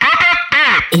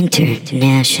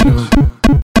International.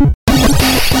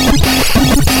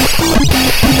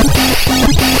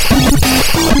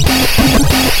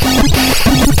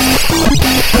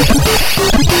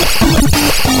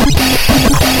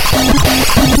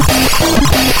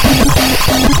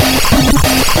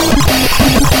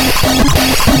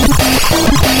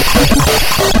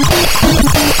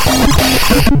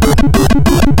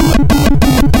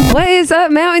 What is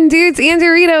up, Mountain Dudes and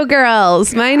Dorito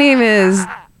Girls? My name is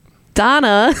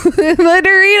Donna, the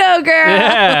Dorito Girl.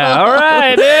 Yeah, all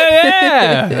right.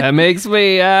 Yeah. That makes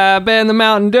me Ben the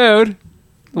Mountain Dude.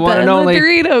 The one and only. The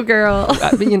Dorito Girl.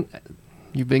 I mean,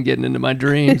 you've been getting into my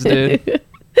dreams, dude.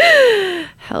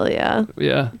 Hell yeah.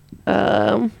 Yeah.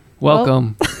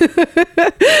 Welcome.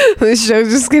 This show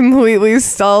just completely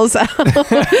stalls out.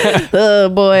 Oh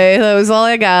boy, that was all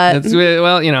I got.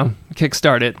 Well,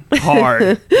 kickstart it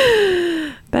hard.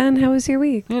 Ben, how was your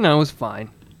week? It was fine.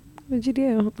 What'd you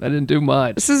do? I didn't do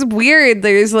much. This is weird.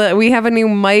 We have a new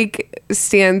mic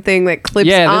stand thing that clips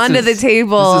onto the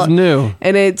table. This is new.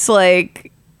 And it's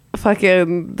like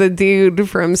fucking the dude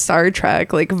from Star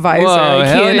Trek, like visor. Whoa,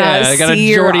 hell yeah. I got a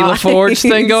Geordie LaForge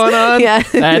thing going on? Yeah.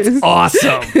 That's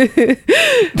awesome.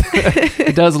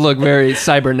 It does look very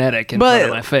cybernetic in front of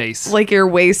my face. Like you're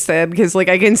wasted because like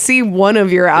I can see one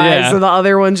of your eyes and the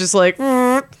other one's just like...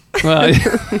 Well,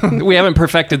 we haven't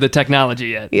perfected the technology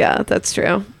yet. Yeah, that's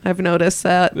true. I've noticed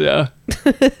that. Yeah.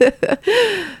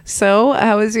 So,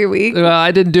 how was your week? Well,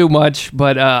 I didn't do much,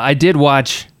 but I did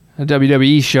watch a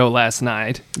WWE show last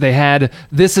night. They had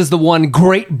This Is the One,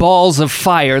 Great Balls of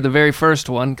Fire, the very first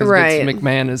one, because Vince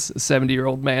McMahon is a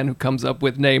 70-year-old man who comes up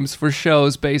with names for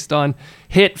shows based on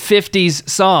hit 50s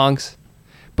songs.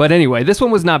 But anyway, this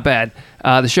one was not bad.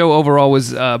 The show overall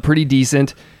was pretty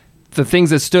decent. The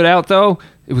things that stood out, though,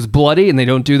 it was bloody, and they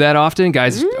don't do that often.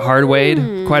 Guys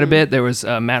hard-weighed quite a bit. There was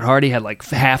Matt Hardy had like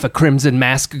half a crimson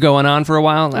mask going on for a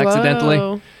while, accidentally.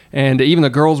 Whoa. And even the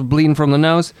girls were bleeding from the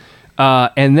nose.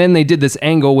 And then they did this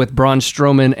angle with Braun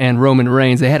Strowman and Roman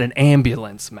Reigns. They had an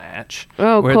ambulance match.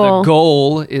 Oh, where cool. the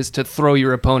goal is to throw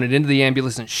your opponent into the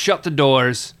ambulance and shut the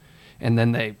doors. And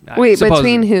then they... Wait,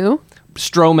 between who?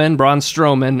 Braun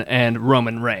Strowman, and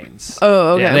Roman Reigns.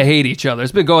 Oh, okay. Yeah, they hate each other.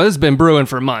 This has been brewing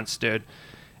for months, dude.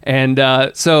 And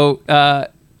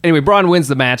anyway, Braun wins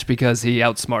the match because he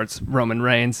outsmarts Roman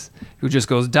Reigns, who just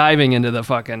goes diving into the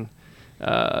fucking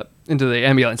into the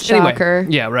ambulance. Shocker.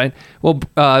 Anyway, yeah, right. Well,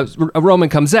 Roman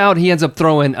comes out. He ends up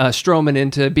throwing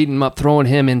Strowman beating him up, throwing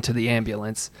him into the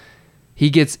ambulance. He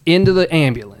gets into the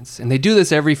ambulance, and they do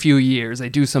this every few years. They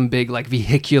do some big, like,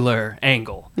 vehicular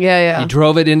angle. Yeah. He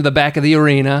drove it into the back of the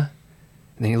arena,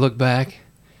 and then he looked back.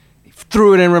 He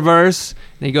threw it in reverse,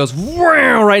 and he goes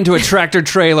right into a tractor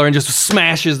trailer and just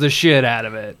smashes the shit out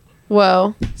of it.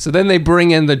 Whoa. So then they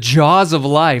bring in the Jaws of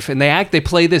Life, and they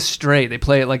play this straight. They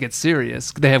play it like it's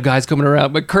serious. They have guys coming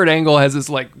around, but Kurt Angle has this,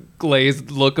 like, glazed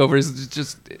look over his...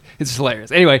 It's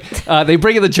hilarious. Anyway, they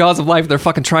bring in the Jaws of Life. They're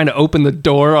fucking trying to open the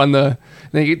door on the...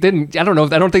 They didn't... I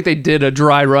don't think they did a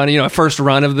dry run, a first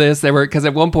run of this. They were... Because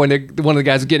at one point, one of the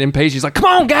guys was getting impatient. He's like, come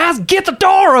on, guys, get the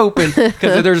door open!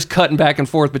 Because they're just cutting back and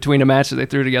forth between a match that they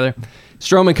threw together.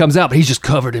 Strowman comes out, but he's just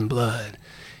covered in blood.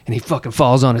 And he fucking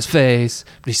falls on his face,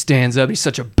 but he stands up. He's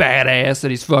such a badass that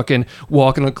he's fucking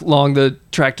walking along the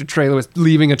tractor trailer with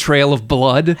leaving a trail of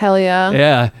blood. Hell yeah.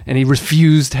 Yeah, and he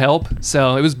refused help.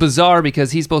 So it was bizarre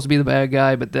because he's supposed to be the bad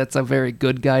guy, but that's a very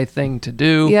good guy thing to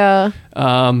do. Yeah.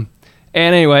 And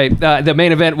anyway, the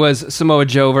main event was Samoa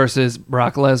Joe versus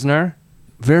Brock Lesnar.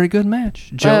 Very good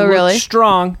match. Joe looked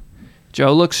strong.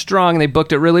 Joe looks strong. They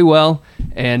booked it really well,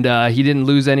 and he didn't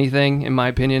lose anything, in my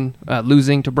opinion,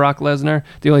 losing to Brock Lesnar.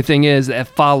 The only thing is that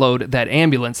followed that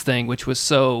ambulance thing, which was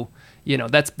so,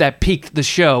 that peaked the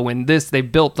show. And they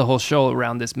built the whole show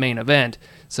around this main event,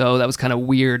 so that was kind of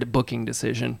weird booking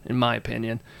decision, in my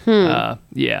opinion.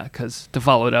 Yeah, because to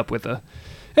follow it up with a...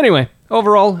 Anyway,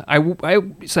 overall, I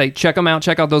say check them out.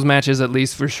 Check out those matches at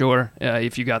least for sure,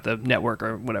 if you got the network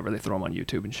or whatever. They throw them on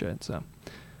YouTube and shit, so...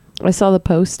 I saw the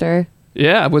poster.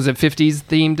 Yeah, was it 50s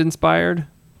themed inspired?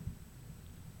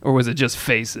 Or was it just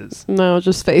faces? No,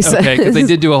 just faces. Okay, because they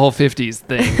did do a whole 50s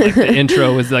thing. Like the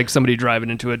intro was like somebody driving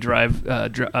into a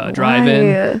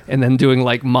drive-in and then doing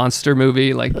like monster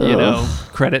movie, like,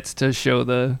 credits to show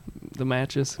the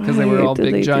matches because they were all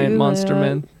big, giant monster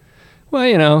men.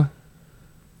 Well,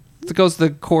 it goes to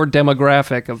the core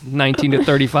demographic of 19 to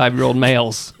 35-year-old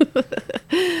males.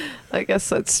 I guess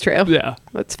that's true. Yeah.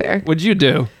 That's fair. What'd you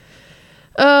do?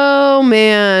 Oh,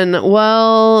 man.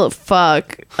 Well,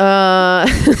 fuck.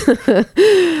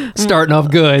 Starting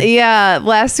off good. Yeah.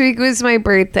 Last week was my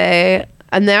birthday,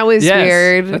 and that was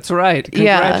weird. That's right.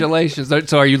 Congratulations. Yeah.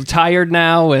 So are you tired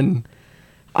now? And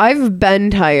I've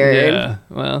been tired. Yeah.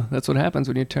 Well, that's what happens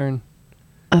when you turn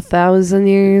 1,000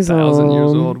 years old. 1,000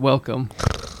 years old. Welcome.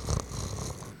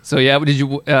 So yeah,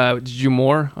 did you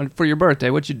more for your birthday?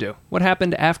 What'd you do? What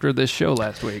happened after this show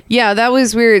last week? Yeah, that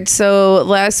was weird. So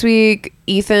last week,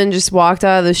 Ethan just walked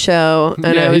out of the show,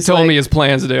 and yeah, he told me his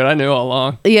plans, dude. I knew all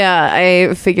along. Yeah,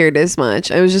 I figured as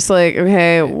much. I was just like,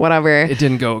 okay, whatever. It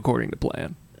didn't go according to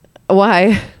plan.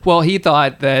 Why? Well, he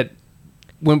thought that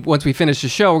once we finish the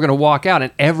show, we're going to walk out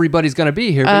and everybody's going to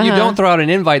be here. But you don't throw out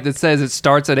an invite that says it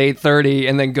starts at 8:30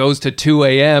 and then goes to 2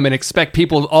 a.m. and expect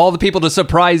all the people to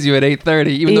surprise you at 8:30,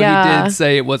 even though he did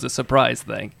say it was a surprise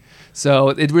thing. So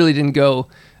it really didn't go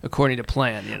according to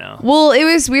plan, you know? Well, it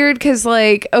was weird because,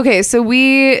 like, okay, so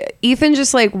Ethan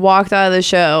just, like, walked out of the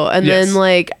show, and then,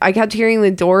 like, I kept hearing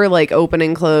the door, like, open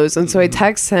and close. And so I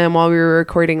texted him while we were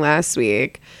recording last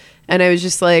week. And I was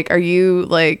just like, are you,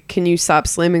 like, can you stop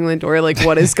slamming the door? Like,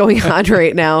 what is going on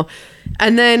right now?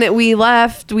 And then we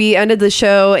left. We ended the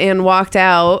show and walked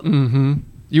out. Mm-hmm.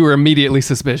 You were immediately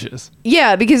suspicious.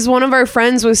 Yeah, because one of our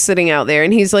friends was sitting out there.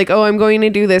 And he's like, oh, I'm going to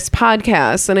do this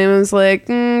podcast. And I was like,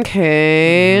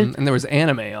 okay. Mm-hmm. And there was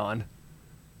anime on.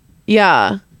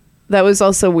 Yeah. That was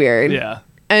also weird. Yeah.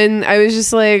 And I was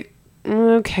just like,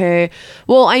 okay.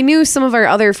 Well, I knew some of our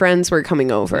other friends were coming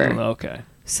over. Okay.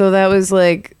 So that was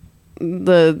like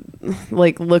the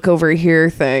look over here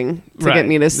thing to get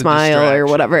me to smile or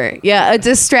whatever. Yeah, a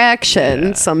distraction.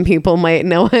 Yeah. Some people might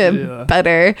know it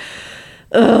better.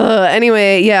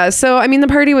 Anyway, yeah. So I mean, the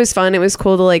party was fun. It was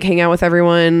cool to like hang out with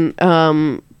everyone.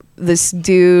 This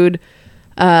dude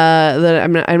that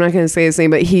I'm not going to say his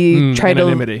name, but he tried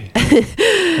anonymity.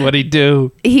 What'd he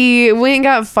do? He went and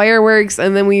got fireworks,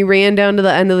 and then we ran down to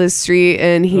the end of the street,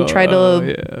 and he tried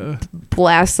to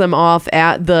blast them off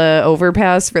at the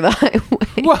overpass for the highway.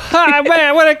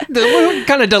 Man, what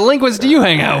kind of delinquents do you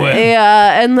hang out with?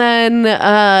 Yeah, and then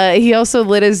he also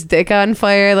lit his dick on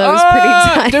fire. That was pretty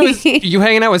tiny. Dude, you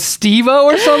hanging out with Steve-O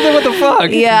or something? What the fuck?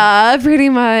 Yeah, pretty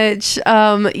much.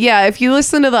 Yeah, if you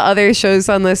listen to the other shows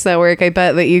on this network, I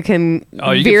bet that you can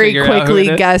very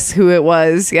quickly guess who it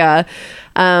was. Yeah.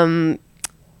 Yeah,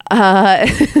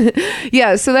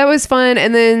 so that was fun.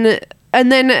 And then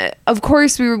of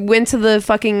course we went to the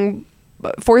fucking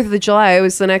 4th of July. It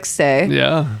was the next day.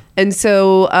 Yeah. And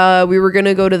so we were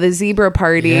gonna go to the zebra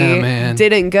party. Yeah, man.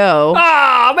 Didn't go.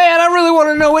 Oh man, I really want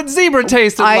to know what zebra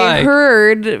tasted like. I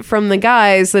heard from the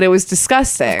guys that it was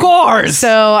disgusting. Of course. So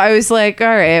I was like, all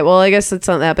right, well, I guess it's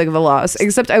not that big of a loss.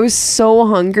 Except I was so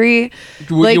hungry.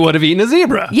 You would have eaten a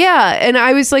zebra. Yeah, and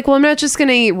I was like, well, I'm not just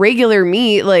gonna eat regular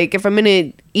meat. Like, if I'm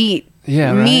gonna eat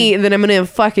meat, then I'm gonna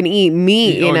fucking eat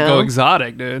meat. You know, go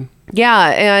exotic, dude. Yeah,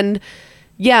 and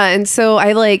so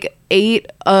I like ate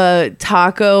a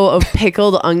taco of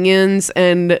pickled onions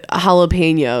and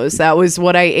jalapenos. That was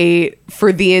what I ate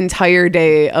for the entire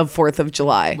day of 4th of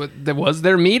July. But was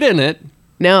there meat in it?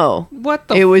 No. What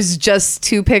the? It was just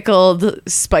 2 pickled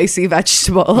spicy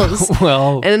vegetables.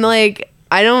 Well, and like,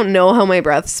 I don't know how my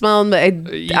breath smelled, but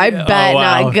I bet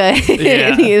not good.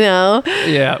 Yeah. You know?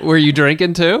 Yeah. Were you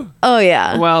drinking too? Oh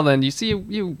yeah. Well, then you see,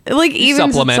 you like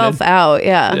evens itself out.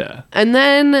 Yeah. And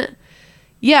then.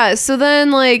 Yeah, so then,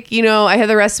 like, you know, I had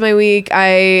the rest of my week.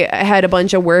 I had a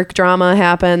bunch of work drama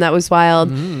happen. That was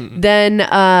wild. Then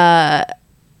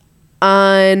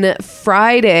on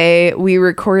Friday, we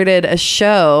recorded a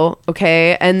show,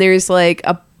 okay? And there's,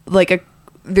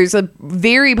 there's a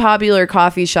very popular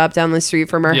coffee shop down the street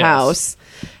from our house.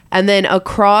 And then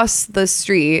across the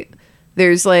street,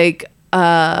 there's, like,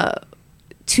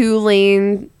 2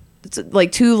 lanes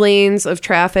of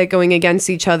traffic going against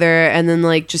each other, and then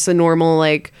like just a normal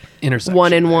like intersection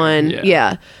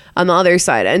 1-and-1 on the other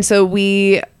side. And so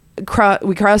we cross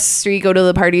the street, go to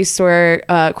the party store,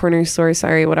 corner store,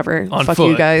 whatever, on fuck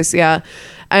foot. You guys,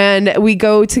 and we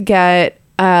go to get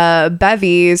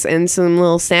bevies and some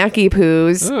little snacky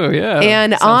poos. Oh yeah.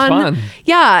 And fun.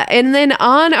 And then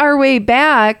on our way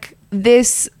back,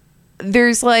 there's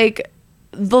like,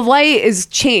 the light is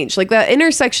changed. Like, that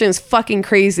intersection is fucking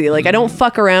crazy. Like, I don't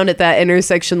fuck around at that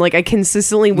intersection. Like, I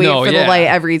consistently wait for the light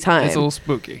every time. It's a little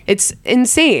spooky. It's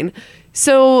insane.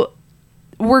 So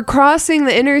we're crossing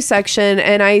the intersection,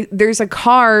 and there's a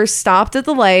car stopped at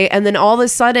the light, and then all of a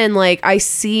sudden, like, I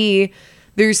see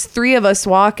there's 3 of us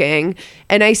walking,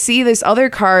 and I see this other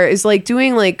car is like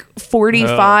doing like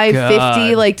 45,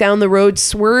 50, like down the road,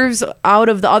 swerves out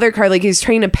of the other car, like he's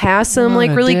trying to pass him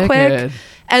like really quick.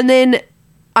 And then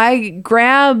I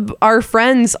grab our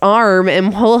friend's arm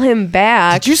and pull him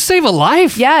back. Did you save a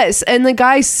life? Yes. And the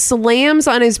guy slams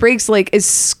on his brakes like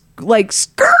is like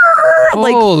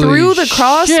Holy through the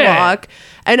crosswalk.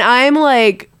 And I'm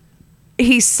like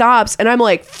he stops, and I'm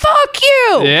like, fuck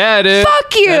you. Yeah, dude.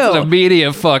 Fuck you. That's an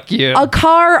immediate fuck you. A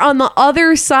car on the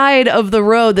other side of the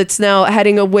road that's now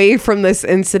heading away from this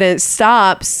incident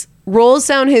stops, rolls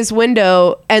down his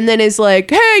window, and then is like,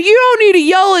 hey, you don't need to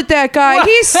yell at that guy.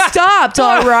 He stopped,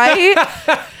 all right?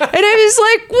 And I was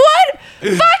like, what?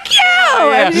 Fuck you!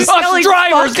 Yeah. I'm just Us yelling,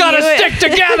 drivers "Fuck gotta you."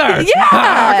 stick together.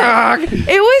 Yeah.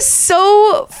 It was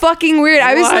so fucking weird.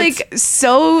 I was What? like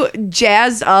so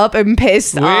jazzed up and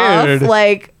pissed Weird. off.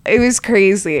 Like, it was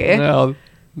crazy. No.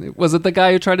 Was it the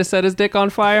guy who tried to set his dick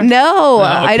on fire? No, okay.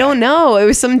 I don't know. It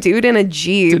was some dude in a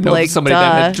Jeep. Didn't know Like, somebody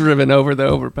that had driven over the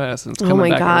overpass and was oh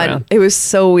coming my back God. around. It was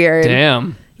so weird.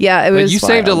 Damn. Yeah, it But was you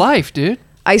saved a wild. life, dude.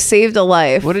 I saved a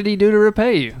life. What did he do to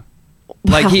repay you?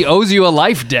 Like, he owes you a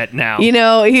life debt now. You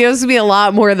know, he owes me a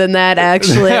lot more than that,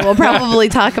 actually. We'll probably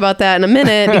talk about that in a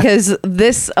minute because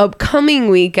this upcoming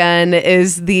weekend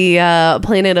is the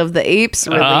Planet of the Apes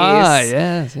release.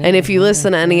 Yes. And if you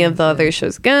listen to any of the other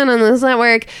shows again on this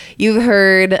network, you've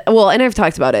heard, well, and I've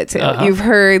talked about it too. You've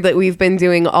heard that we've been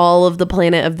doing all of the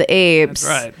Planet of the Apes.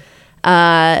 That's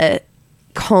right.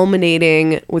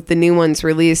 Culminating with the new ones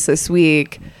released this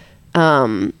week.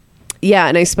 Yeah,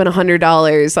 and I spent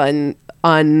 $100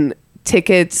 on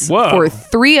tickets Whoa. for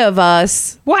 3 of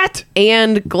us. What?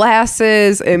 And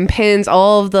glasses and pins,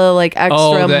 all of the like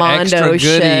extra the Mondo extra goodie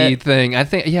shit. thing. I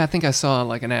think I saw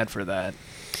like an ad for that.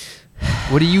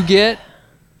 What do you get?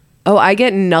 Oh, I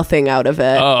get nothing out of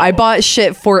it. Oh. I bought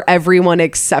shit for everyone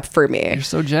except for me. You're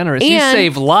so generous. You And-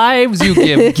 save lives. You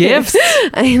give gifts.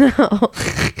 I know.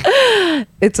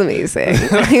 It's amazing.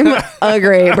 I'm a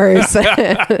great person.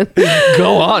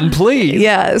 Go on, please.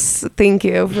 Yes. Thank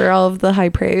you for all of the high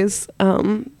praise.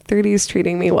 30 is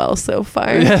treating me well so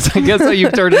far. Yes, I guess so.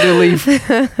 You've turned a new leaf.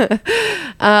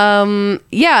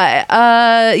 Yeah,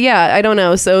 I don't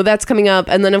know. So that's coming up.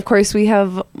 And then, of course, we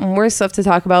have more stuff to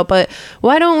talk about. But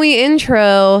why don't we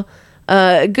intro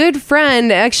a good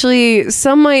friend? Actually,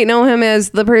 some might know him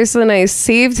as the person I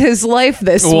saved his life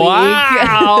this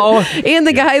Wow. week. And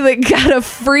the guy that got a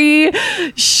free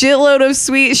shitload of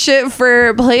sweet shit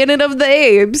for Planet of the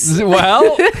Apes.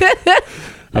 Well,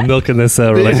 I'm milking this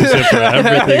relationship for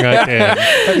everything I can.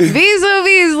 Bezo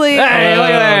Beasley. Hey, look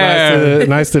at there.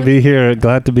 Nice to be here.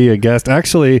 Glad to be a guest.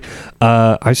 Actually,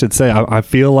 I should say I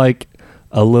feel like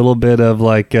a little bit of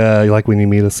like when you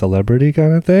meet a celebrity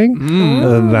kind of thing.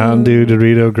 Mountain Dew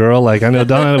Dorito girl. Like, I know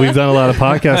Donna, we've done a lot of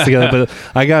podcasts together, but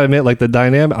I gotta admit, like, the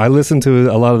dynamic. I listen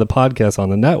to a lot of the podcasts on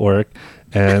the network,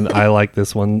 and I like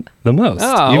this one the most.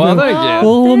 Oh, well, thank you. A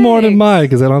little more than mine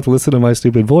because I don't have to listen to my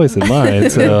stupid voice in mine.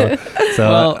 So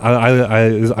Well,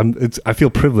 I feel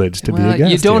privileged to be a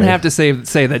guest. you don't here. have to say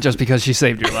that just because she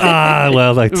saved your life.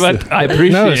 Well, like, But I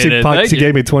appreciate no, it. she Thank you.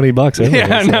 gave me $20 anyway,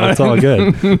 Yeah, so no. it's all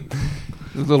good.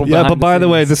 Little Yeah, behind but by the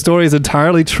way, scenes. the story is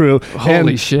entirely true.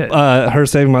 Holy and, shit. Her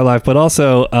saving my life, but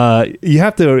also you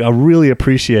have to really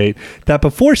appreciate that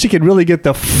before she could really get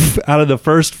the out of the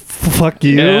first fuck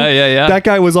you. Yeah. That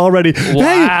guy was already.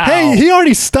 Wow. Hey, he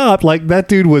already stopped. Like, that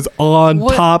dude was on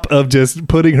What? top of just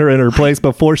putting her in her place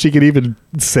before she could even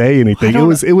say anything. It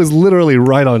was literally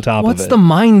right on top What's of it. the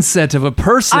mindset of a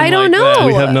person? I don't like know. that?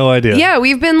 We have no idea. Yeah,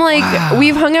 we've been like,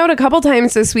 we've hung out a couple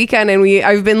times this weekend, and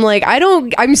I've been like,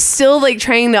 I'm still like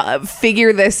trying to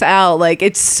figure this out. Like,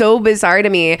 it's so bizarre to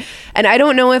me, and I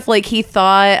don't know if like he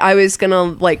thought I was gonna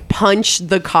like punch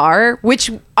the car, which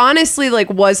honestly like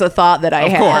was a thought that I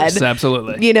Of had. course,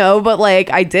 absolutely. You know, but like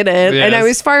I didn't, and I Yes.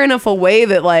 was far enough away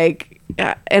that like.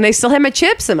 And I still had my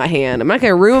chips in my hand. I'm not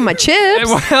gonna ruin my chips.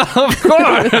 Well, of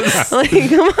course. Like,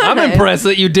 come on. I'm impressed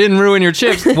that you didn't ruin your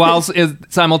chips while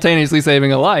simultaneously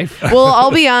saving a life. Well, I'll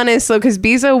be honest though, because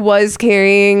Bezo was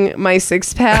carrying my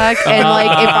 6-pack, and like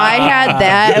if I had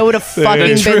that, it would have fucking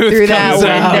been truth through that comes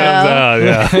out.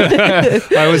 window.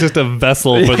 Yeah. I was just a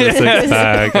vessel for the Yes.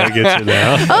 6-pack. I get you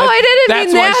now. Oh, I didn't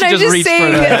That's mean why that. she I'm just just reached for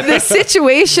saying that. the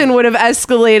situation would have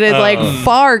escalated like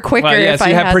far quicker Well, yes, if I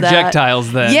you had have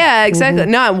projectiles that. then. Yeah, exactly.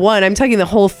 Not one. I'm talking the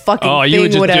whole fucking Oh, thing you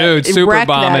would just, would have dude, super wrecked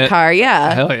bomb that it. car.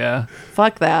 Yeah. Hell yeah.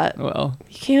 Fuck that. Well,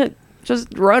 You can't just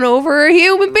run over a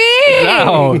human being.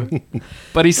 no.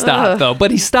 But he stopped,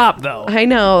 though. I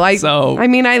know. So- I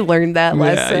mean, I learned that Yeah,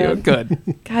 lesson. you're good.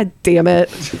 God damn it.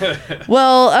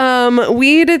 Well,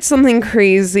 we did something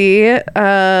crazy.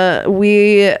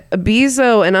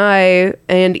 Bezo and I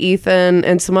and Ethan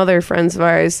and some other friends of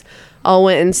ours all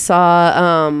went and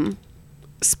saw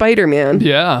Spider-Man.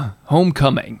 Yeah.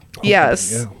 Homecoming.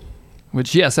 Yes. Yeah.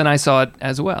 Which, yes, and I saw it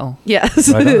as well. Yes.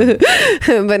 Right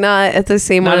But not at the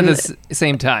same Not one. at the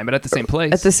same time, but at the same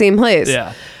place. At the same place.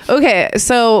 Yeah. Okay,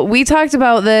 so we talked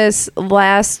about this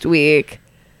last week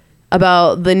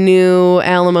about the new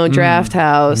Alamo Draft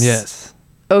House. Yes.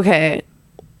 Okay,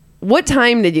 What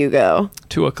time did you go?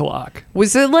 2:00.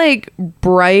 Was it like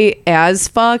bright as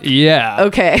fuck? Yeah.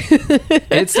 Okay.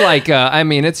 It's like, I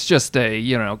mean, it's just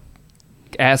a,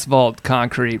 asphalt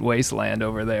concrete wasteland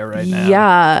over there right now.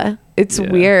 Yeah. It's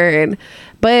weird.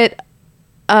 But,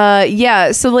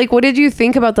 yeah. So, like, what did you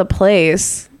think about the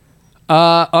place?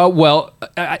 Well,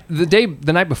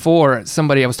 the night before,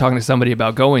 I was talking to somebody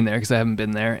about going there because I haven't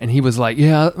been there, and he was like,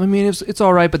 "Yeah, I mean, it's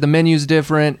all right, but the menu's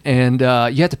different, and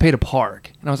you have to pay to park."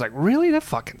 And I was like, "Really? That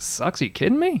fucking sucks. Are you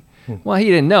kidding me?" Well, he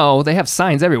didn't know. They have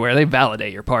signs everywhere. They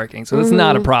validate your parking, so it's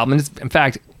not a problem. In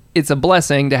fact, it's a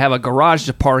blessing to have a garage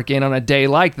to park in on a day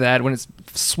like that when it's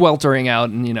sweltering out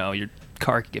and your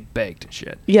car can get baked and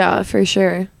shit. Yeah, for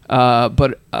sure.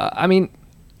 But I mean,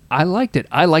 I liked it.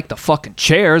 I liked the fucking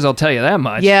chairs, I'll tell you that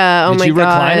much. Yeah, oh my God. Did you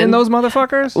recline in those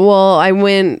motherfuckers? Well, I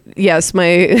went, yes, my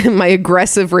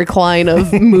aggressive recline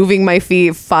of moving my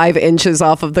feet 5 inches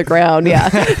off of the ground. Yeah.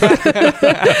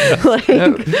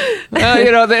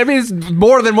 I mean, it's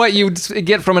more than what you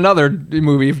get from another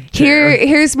movie chair.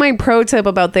 Here's my pro tip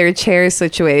about their chair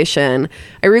situation.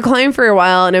 I reclined for a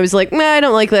while and I was like, I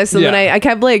don't like this. And then I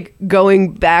kept like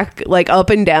going back like up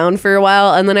and down for a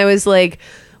while. And then I was like,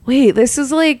 wait, this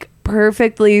is like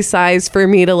perfectly sized for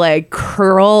me to like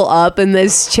curl up in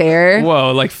this chair.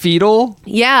 Whoa, like fetal?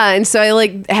 Yeah, and so I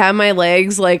like have my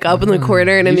legs like up in the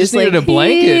corner, and I'm just like, needed a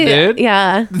blanket, dude.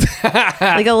 Yeah,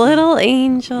 like a little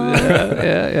angel.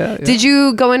 Yeah. Did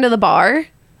you go into the bar?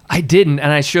 I didn't,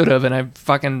 and I should have, and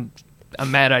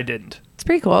I'm mad I didn't. It's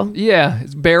pretty cool. Yeah,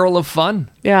 it's Barrel of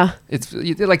Fun. Yeah, It's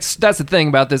like that's the thing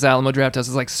about this Alamo Drafthouse. It's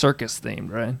like circus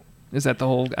themed, right? Is that the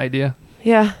whole idea?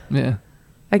 Yeah.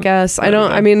 I guess.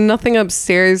 I mean, nothing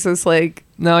upstairs is like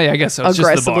No, yeah, I guess so. It's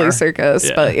aggressively just the bar. circus,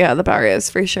 Yeah. but yeah, the bar is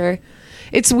for sure.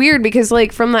 It's weird because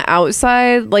like from the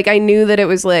outside, like I knew that it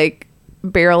was like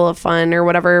Barrel of Fun or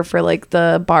whatever for like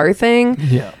the bar thing.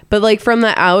 Yeah. But like from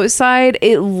the outside,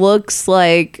 it looks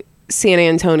like San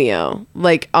Antonio,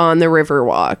 like on the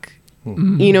Riverwalk.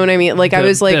 You know what I mean? Like I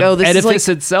was like, the this is like edifice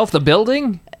itself, the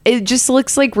building? it just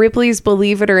looks like Ripley's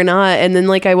Believe It or Not. And then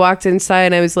like I walked inside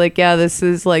and I was like, yeah, this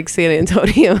is like San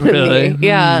Antonio to Really? me.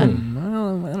 Yeah.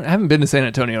 I haven't been to San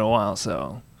Antonio in a while,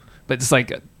 so. But it's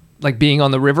like being on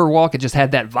the Riverwalk, it just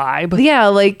had that vibe. Yeah,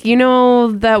 like you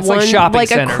know that It's like one shopping like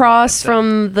center across vibe,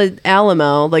 from the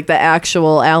Alamo, like the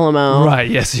actual Alamo. Right,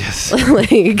 yes.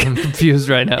 Like I'm confused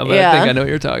right now, but Yeah. I think I know what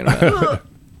you're talking about.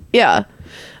 yeah.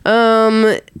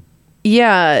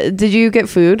 Yeah, did you get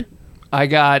food? I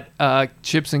got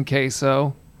chips and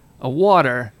queso, a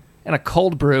water, and a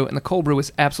cold brew, and the cold brew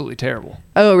was absolutely terrible.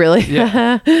 Oh, really?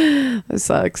 Yeah. That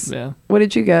sucks. Yeah. What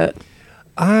did you get?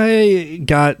 I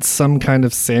got some kind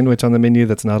of sandwich on the menu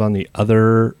that's not on the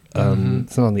other.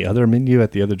 It's not on the other menu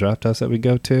at the other draft house that we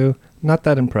go to. Not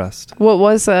that impressed. What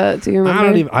was that? Do you remember? I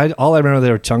don't even. All I remember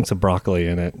there were chunks of broccoli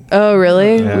in it. Oh,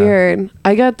 really? Yeah. Weird.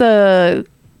 I got the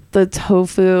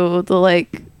tofu, the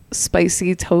like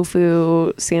spicy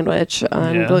tofu sandwich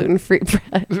on gluten-free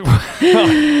bread.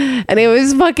 And it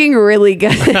was fucking really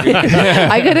good.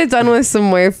 I could have done with some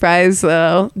more fries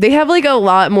though. They have like a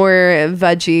lot more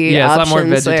veggie Yeah, it's a lot options more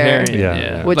vegetarian. there.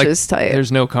 Yeah. Which is tight.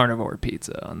 There's no carnivore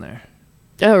pizza on there.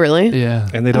 Oh, really? Yeah.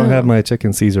 And they don't have my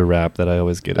chicken Caesar wrap that I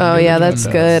always get. Oh, at yeah, the that's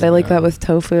draft good. house. I like that with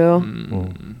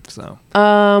tofu. So.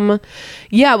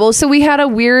 Yeah, well, so we had a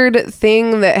weird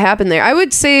thing that happened there. I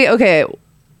would say, okay,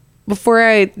 before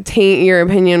I taint your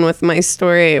opinion with my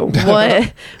story,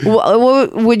 what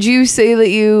would you say that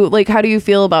you like? How do you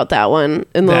feel about that one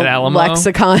in the That Alamo?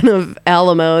 lexicon of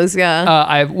Alamos?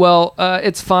 Yeah.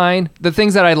 It's fine. The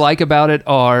things that I like about it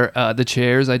are the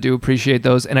chairs. I do appreciate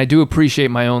those, and I do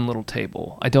appreciate my own little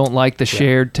table. I don't like the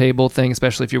shared table thing,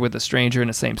 especially if you're with a stranger in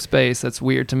the same space. That's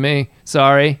weird to me.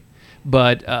 Sorry,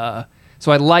 but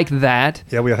so I like that.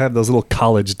 Yeah, we have those little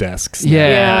college desks.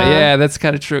 Yeah, that's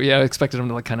kind of true. Yeah, I expected them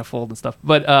to like kind of fold and stuff,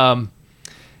 but I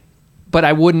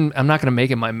wouldn't. I'm not going to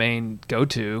make it my main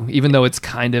go-to, even though it's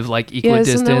kind of like Yeah,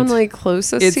 equidistant. isn't that one like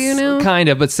closest It's to you now? kind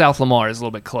of, but South Lamar is a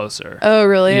little bit closer. Oh,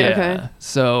 really? Yeah. Okay.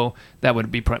 So that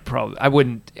would be probably. I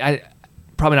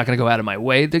probably not going to go out of my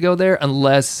way to go there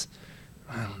unless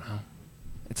I don't know.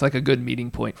 It's like a good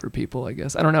meeting point for people, I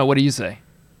guess. I don't know. What do you say?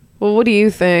 Well, what do you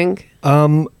think?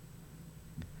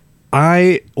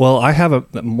 I have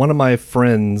one of my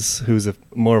friends who's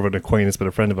more of an acquaintance, but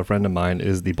a friend of mine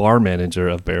is the bar manager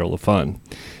of Barrel of Fun,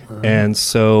 and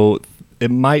so it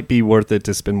might be worth it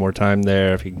to spend more time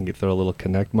there if he can throw a little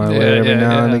connect my way every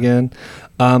now and again.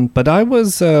 But I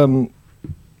was, maybe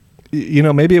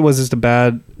it was just a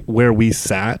bad where we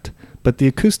sat, but the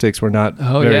acoustics were not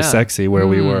very sexy where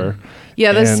we were.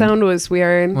 Yeah, the And- sound was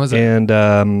weird. Was it? And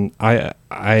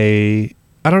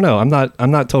I don't know. I'm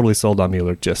not totally sold on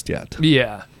Mueller just yet.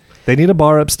 Yeah. They need a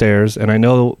bar upstairs, and I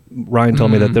know Ryan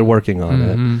told me that they're working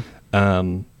on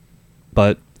it.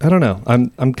 But I don't know.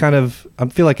 I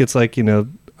feel like it's like,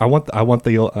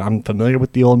 I'm familiar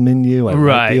with the old menu.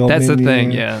 Right. That's the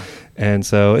thing. Yeah. And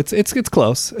so it's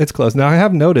close. It's close. Now I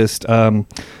have noticed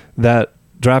that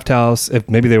Draft House, if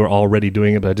maybe they were already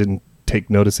doing it, but I didn't take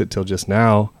notice it till just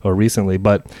now or recently,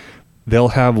 but they'll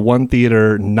have one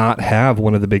theater not have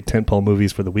one of the big tentpole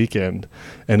movies for the weekend,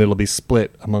 and it'll be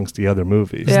split amongst the other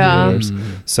movies. Yeah.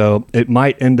 So it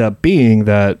might end up being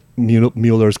that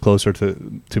Mueller's closer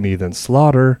to me than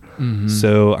Slaughter.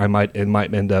 So it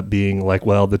might end up being like,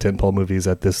 well, the tentpole movies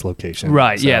at this location.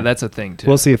 Right. So yeah, that's a thing too.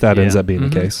 we'll see if that ends up being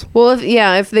the case. Well,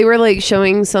 if they were like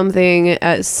showing something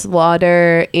at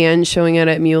Slaughter and showing it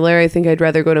at Mueller, I think I'd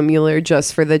rather go to Mueller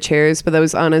just for the chairs. But that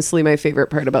was honestly my favorite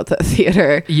part about the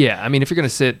theater. Yeah, I mean, if you're gonna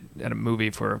sit at a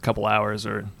movie for a couple hours,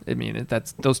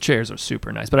 those chairs are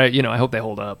super nice. But I hope they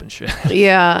hold up and shit.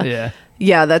 Yeah.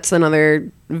 Yeah, that's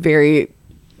another very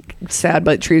sad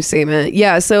but true statement.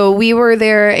 Yeah, so we were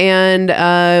there,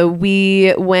 and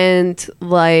we went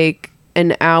like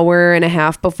an hour and a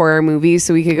half before our movie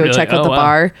so we could go check out the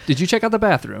bar. Did you check out the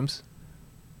bathrooms?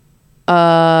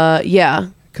 Yeah.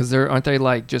 Because aren't they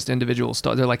like just individual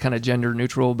stalls? They're like kind of gender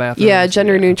neutral bathrooms. Yeah,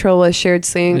 gender neutral with shared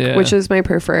sink, which is my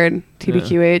preferred,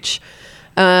 TBQH.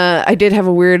 I did have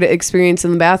a weird experience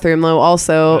in the bathroom though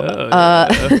also.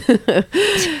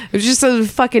 It was just a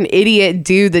fucking idiot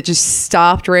dude that just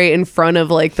stopped right in front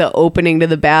of like the opening to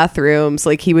the bathrooms.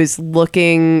 Like he was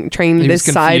trying to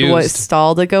decide what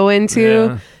stall to go into.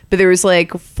 Yeah. But there was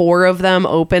like 4 of them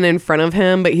open in front of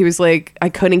him, but he was like, I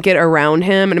couldn't get around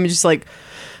him, and I'm just like,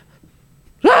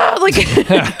 get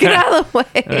out of the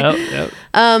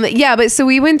way. Yeah, but so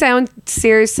we went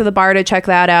downstairs to the bar to check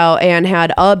that out and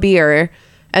had a beer,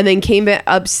 and then came back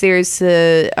upstairs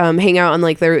to hang out on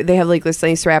like they have like this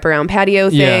nice wraparound patio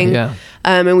thing. Yeah.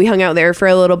 And we hung out there for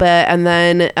a little bit, and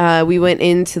then we went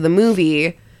into the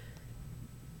movie.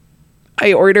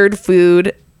 I ordered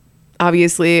food,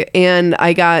 obviously, and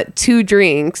I got 2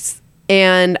 drinks,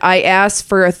 and I asked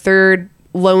for a third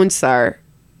Lone Star,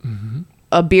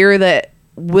 a beer that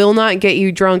will not get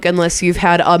you drunk unless you've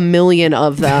had a million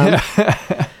of them.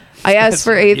 I asked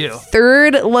for a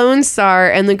third Lone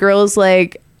Star, and the girl's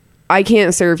like, I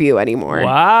can't serve you anymore.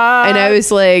 Wow. And I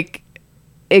was like,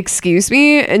 excuse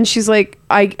me? And she's like,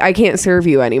 I can't serve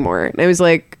you anymore. And I was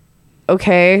like,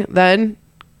 okay, then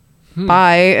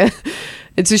bye.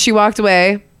 And so she walked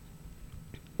away.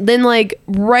 Then like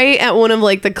right at one of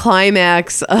like the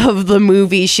climax of the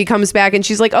movie, she comes back and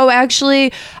she's like, oh,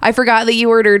 actually, I forgot that you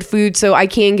ordered food, so I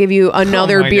can give you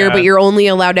another beer, but you're only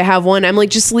allowed to have one. I'm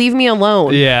like, just leave me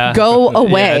alone. Yeah. Go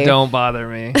away. Yeah, don't bother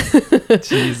me.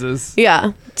 Jesus.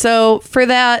 Yeah. So for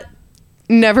that,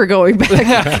 never going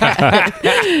back.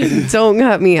 Don't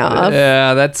cut me off.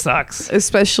 Yeah, that sucks.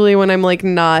 Especially when I'm like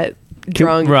not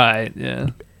drunk. Right. Yeah.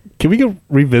 Can we go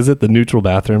revisit the neutral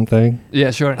bathroom thing?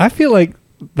 Yeah, sure. I feel like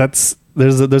there's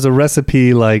a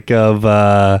recipe like of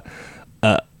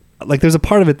like there's a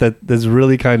part of it that's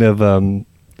really kind of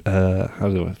how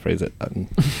do I phrase it?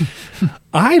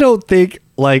 I don't think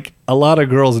like a lot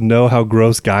of girls know how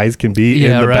gross guys can be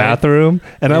in the bathroom,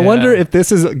 and I wonder if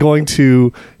this is going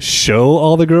to show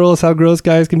all the girls how gross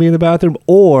guys can be in the bathroom,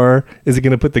 or is it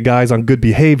going to put the guys on good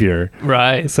behavior,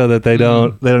 right? So that they're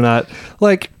not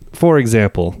like, for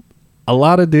example, a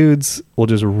lot of dudes will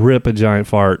just rip a giant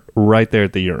fart right there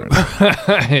at the urinal.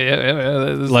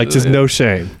 Like just no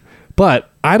shame. But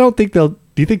I don't think do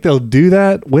you think they'll do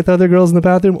that with other girls in the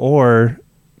bathroom, or,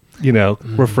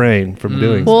 refrain from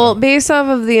doing so? Well, based off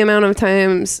of the amount of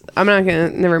times,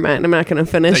 never mind. I'm not going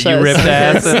to finish that you ripped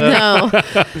ass.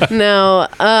 No.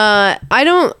 I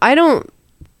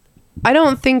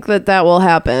don't think that will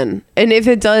happen. And if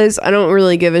it does, I don't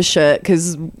really give a shit,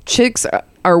 because chicks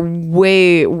are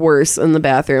way worse in the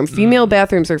bathroom. Female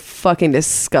bathrooms are fucking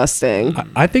disgusting.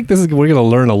 I think we're going to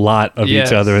learn a lot of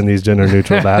each other in these gender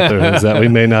neutral bathrooms that we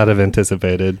may not have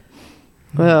anticipated.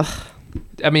 Ugh.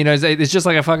 I mean, it's just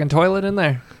like a fucking toilet in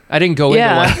there. I didn't go into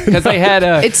one because they had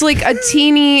it's like a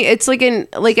teeny. It's like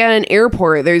at an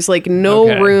airport. There's like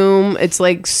no room. It's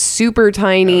like super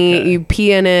tiny. Okay. You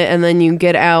pee in it and then you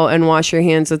get out and wash your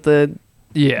hands at the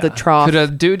trough. Could a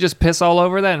dude just piss all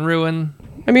over that and ruin?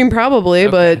 I mean, probably,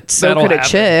 but so that'll could a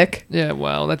happen. chick. Yeah,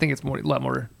 well, I think it's a lot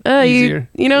more easier.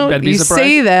 You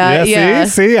say that. Yeah.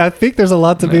 See, I think there's a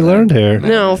lot to be learned here.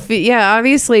 No,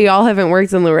 obviously y'all haven't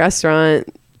worked in the restaurant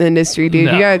industry, dude.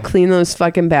 No. You gotta clean those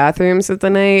fucking bathrooms at the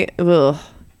night. Ugh.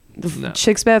 No.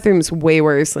 Chicks' bathrooms way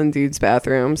worse than dudes'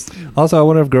 bathrooms. Also, I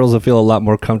wonder if girls will feel a lot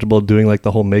more comfortable doing like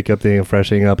the whole makeup thing and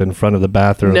freshening up in front of the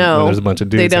bathroom. No, when there's a bunch of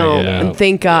dudes. they don't. hanging out. And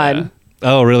thank God. Yeah.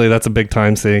 Oh, really? That's a big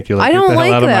time sink. You're like, I get don't the hell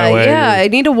like out of my that. way. Yeah, I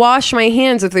need to wash my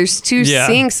hands. If there's two Yeah.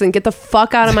 sinks, then get the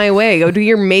fuck out of my way. Go do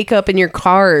your makeup in your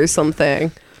car or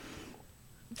something.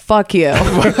 Fuck you.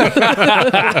 And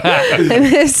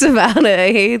that's about it.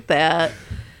 I hate that.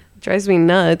 Drives me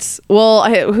nuts. Well,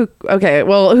 who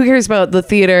cares about the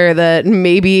theater that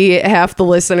maybe half the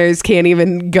listeners can't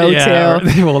even go to?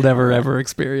 They will never ever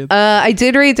experience. I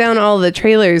did write down all the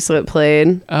trailers that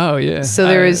played. Oh yeah. So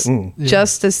there was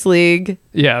Justice League,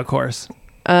 Yeah, of course.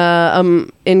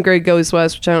 Ingrid Goes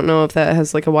West, which I don't know if that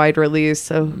has like a wide release,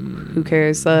 so who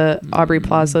cares? Aubrey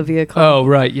Plaza vehicle. Oh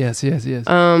right. Yes.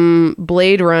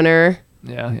 Blade Runner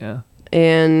Yeah.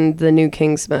 and the new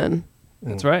Kingsman.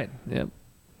 That's right. Yep.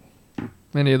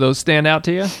 Any of those stand out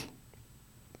to you?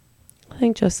 I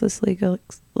think Justice League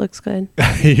looks good.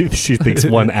 She thinks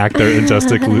one actor in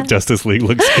Justice League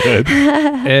looks good.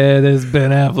 It is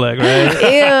Ben Affleck, right?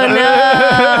 Ew,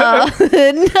 no.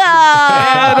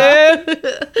 Yeah,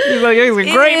 dude. He's like, he's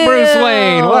a great Bruce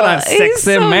Wayne. What a He's sexy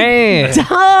so man.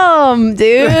 Dumb,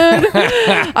 dude.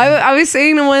 I was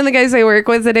saying to one of the guys I work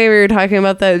with today, we were talking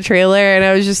about that trailer, and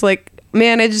I was just like,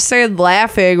 man, I just started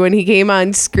laughing when he came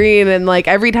on screen, and like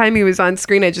every time he was on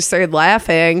screen, I just started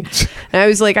laughing. And I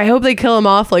was like, I hope they kill him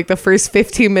off like the first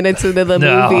 15 minutes into the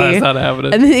No, movie. that's not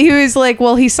happening. And then he was like,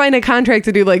 well, he signed a contract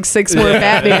to do like 6 more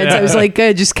Batmans. I was like,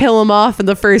 good, just kill him off in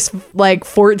the first like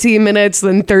 14 minutes,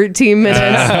 then 13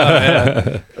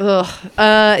 minutes.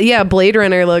 Yeah, Blade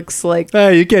Runner looks like...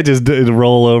 Hey, you can't just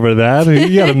roll over that.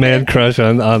 You got a man crush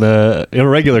on a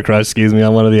regular crush, excuse me,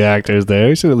 on one of the actors there.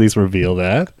 You should at least reveal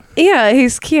that. Yeah,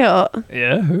 he's cute.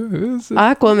 Yeah, who's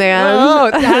Aquaman.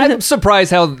 Oh, I'm surprised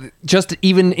how just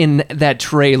even in that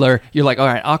trailer, you're like, all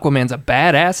right, Aquaman's a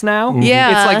badass now. Yeah.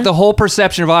 It's like the whole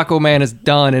perception of Aquaman is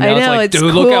done, and now I know, it's like, it's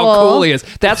dude, look how cool. cool he is.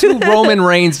 That's who Roman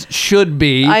Reigns should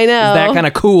be. I know. Is that kind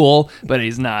of cool, but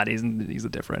he's not. He's a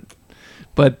different.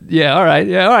 But yeah, all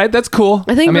right, that's cool.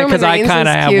 I think Roman because I Reigns kind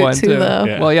of is have cute one too, though.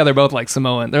 Yeah. Well, yeah, they're both like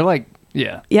Samoan. They're like,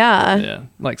 yeah,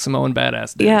 like Samoan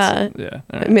badass dudes. Yeah. yeah.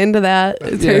 All right. I'm into that,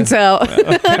 it Yeah. turns out.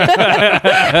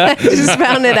 I just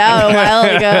found it out a while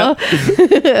ago.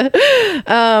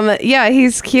 Yeah,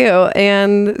 he's cute.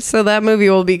 And so that movie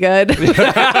will be good.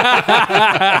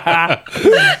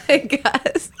 I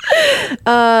guess.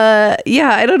 Yeah,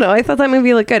 I don't know. I thought that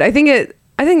movie looked good. I think it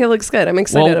looks good. I'm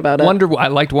excited about it. I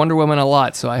liked Wonder Woman a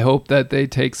lot, so I hope that they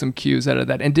take some cues out of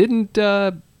that. And didn't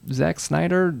Zack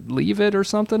Snyder leave it or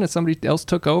something? And somebody else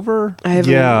took over? I have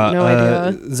no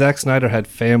idea. Zack Snyder had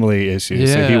family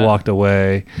issues, so he Yeah. walked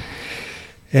away.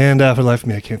 And for the life of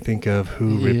me, I can't think of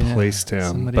who Yeah, replaced him.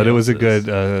 somebody But it was a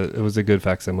else's. good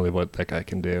facsimile of what that guy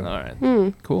can do. All right,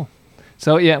 cool.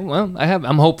 So yeah, well,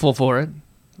 I'm hopeful for it.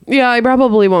 Yeah, I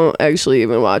probably won't actually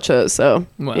even watch it. So,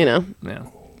 Well, yeah,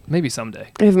 maybe someday.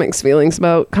 I have mixed feelings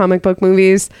about comic book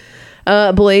movies.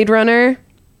 Blade Runner.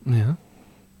 Yeah,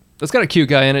 that's got a cute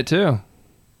guy in it too.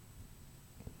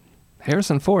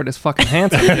 Harrison Ford is fucking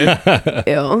handsome, dude.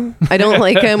 Ew. I don't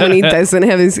like him when he doesn't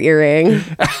have his earring.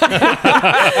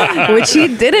 Which he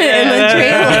didn't in the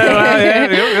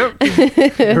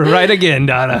trailer. Right again,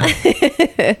 Donna.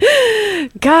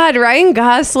 God, Ryan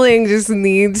Gosling just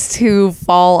needs to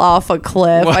fall off a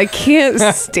cliff. I can't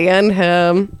stand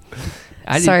him.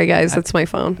 Sorry, guys, that's my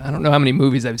phone. I don't know how many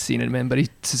movies I've seen him in, but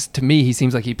to me, he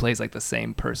seems like he plays like the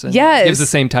same person. Yes. Gives the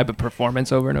same type of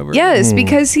performance over and over. Yes,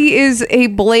 because he is a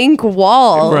blank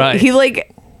wall. Right.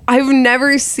 I've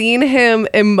never seen him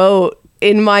emote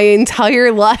in my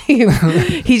entire life.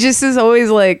 He just is always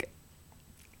like,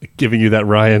 Giving you that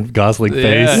Ryan Gosling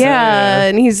face. yeah,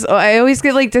 and I always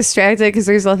get like distracted because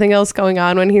there's nothing else going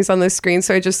on when he's on the screen,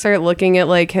 so I just start looking at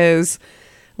like his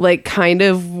like kind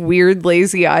of weird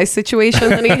lazy eye situation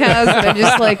that he has, and I'm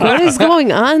just like, what is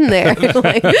going on there?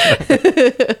 Like,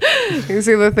 these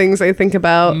are the things I think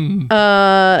about.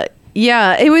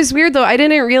 Yeah, it was weird though. I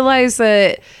didn't realize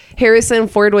that Harrison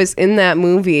Ford was in that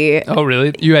movie. Oh,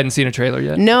 really? You hadn't seen a trailer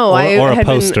yet? No, Or a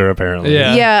poster, apparently.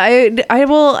 Yeah. Yeah, I'm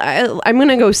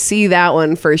gonna go see that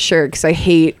one for sure because I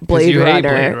hate Blade you hate Runner.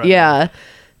 Blade Runner. Yeah,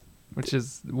 Which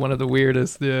is one of the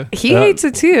weirdest. Yeah. he hates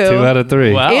it too. 2 out of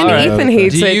 3. Wow. And all right. Ethan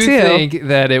hates Do it you too. think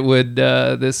that it would?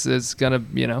 This is gonna,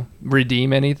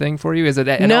 redeem anything for you? Is it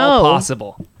at all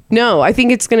possible? No, I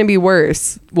think it's gonna be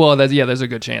worse. Well, there's a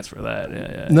good chance for that.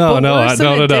 Yeah. No, But worse in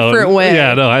a no. different way.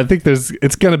 Yeah, no. I think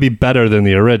it's going to be better than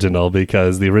the original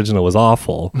because the original was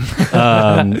awful.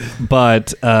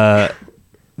 But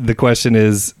the question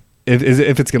is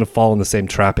if it's going to fall in the same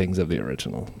trappings of the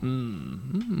original.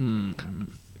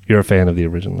 You're you're a fan of the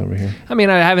original over here. I mean,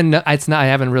 I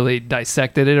haven't really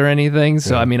dissected it or anything.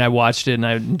 So I mean, I watched it and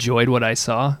I enjoyed what I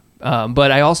saw.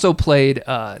 But I also played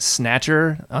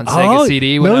Snatcher on Sega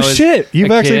CD. When no I was shit! You've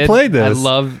a actually kid. played this.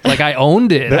 I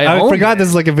owned it. I forgot this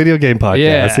is like a video game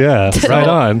podcast. Yeah, So right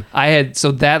on.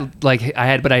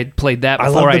 But I played that I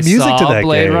before love the music saw to that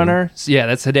Blade game. Runner. So, yeah,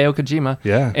 that's Hideo Kojima.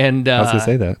 Yeah, and I was gonna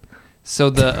say that.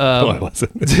 So the No, I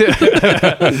wasn't.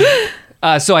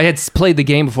 so I had played the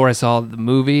game before I saw the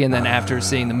movie, and then after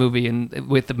seeing the movie and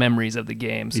with the memories of the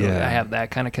game, so Yeah. I have that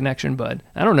kind of connection. But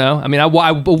I don't know. I mean, I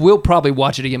will probably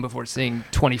watch it again before seeing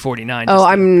 2049. Oh,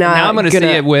 I'm not. Now I'm going to see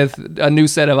it with a new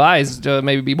set of eyes to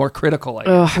maybe be more critical. I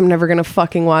guess. Oh, I'm never gonna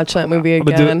fucking watch that movie I'm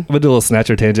gonna again. do a little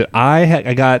Snatcher tangent.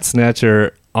 I got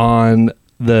Snatcher on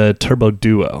the Turbo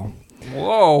Duo.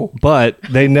 Whoa! But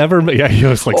they never. Yeah, he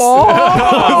was like.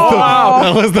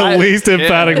 That was the least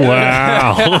emphatic.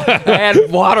 Wow. I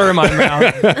had water in my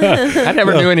mouth. I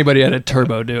never knew anybody had a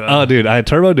Turbo Duo. Oh, dude, I had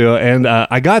Turbo Duo, and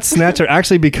I got Snatcher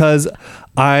actually because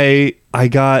I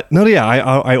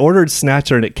ordered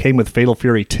Snatcher and it came with Fatal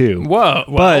Fury 2. Whoa!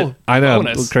 But I know,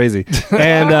 bonus. crazy.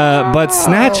 And but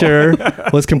Snatcher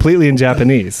was completely in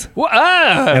Japanese,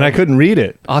 and I couldn't read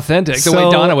it. Authentic, the way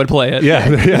Donna would play it. Yeah,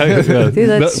 yeah. Dude,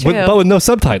 that's true. But with no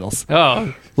subtitles.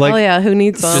 Oh, Like, Oh yeah, who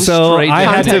needs them? so straight I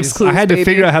had context to clues, I had to baby.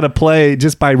 figure out how to play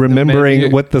just by remembering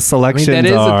menu. what the I mean, selections that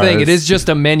is are. the thing. It is just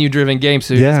a menu-driven game,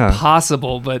 so Yeah. it's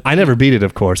possible. But I never beat it,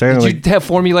 of course. I did you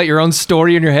formulate your own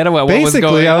story in your head about what was going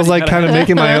on? basically I was like kind of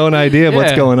making my own idea of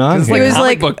what's Yeah. going on. It's here. like He was comic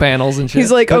like- book panels and shit.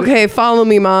 He's like, okay, follow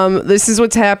me, Mom. This is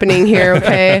what's happening here,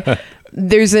 okay?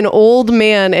 There's an old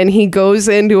man and he goes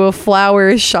into a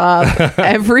flower shop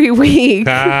every week.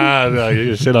 No,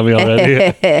 you shit on me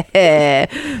already.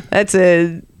 That's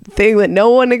a thing that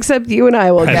no one except you and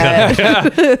I will get.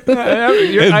 And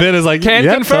Ben is like, can't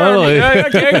yep, confirm. totally. Yeah, I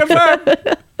can't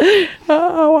confirm.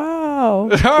 Oh, wow.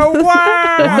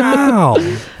 Oh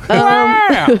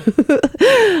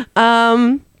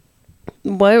Wow.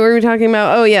 What were we talking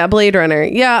about? Oh, yeah, Blade Runner.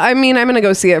 Yeah, I mean, I'm going to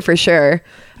go see it for sure.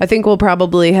 I think we'll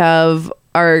probably have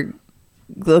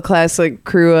the classic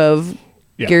crew of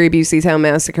Yeah. Gary Busey Town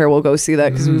Massacre. We'll go see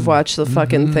that because we've watched the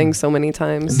fucking thing so many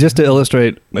times. Just to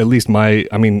illustrate, at least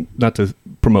not to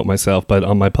promote myself, but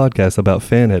on my podcast about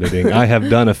fan editing, I have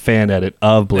done a fan edit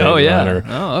of Blade Oh, yeah. Runner.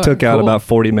 Oh, okay, Took out cool. about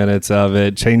 40 minutes of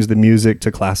it, changed the music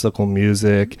to classical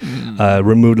music,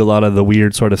 removed a lot of the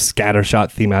weird sort of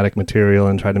scattershot thematic material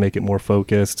and tried to make it more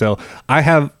focused. So I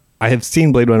have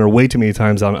seen Blade Runner way too many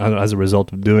times as a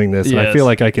result of doing this, and I Yes. feel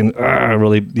like I can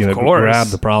really Of course. grab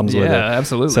the problems with it. Yeah,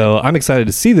 absolutely. So I'm excited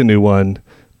to see the new one,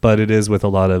 but it is with a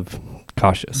lot of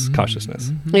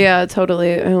cautiousness. Yeah,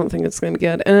 totally. I don't think it's going to be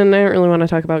good. And I don't really want to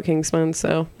talk about Kingsman,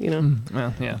 so,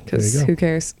 Well, yeah. because There you who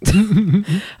cares?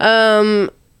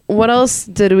 What else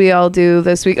did we all do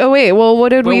this week? Oh, wait. Well, what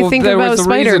did we think there about was a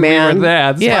reason Spider-Man? We were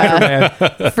there. Yeah.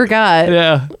 Spider-Man. Forgot.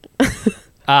 Yeah.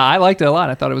 I liked it a lot.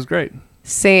 I thought it was great.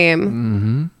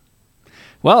 Same.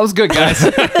 Well, it was good, guys.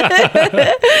 I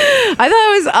thought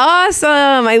it was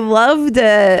awesome. I loved it.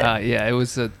 Yeah, it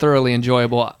was thoroughly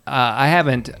enjoyable.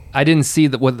 I didn't see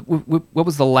what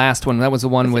was the last one? That was the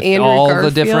one with Andrew all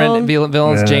Garfield? the different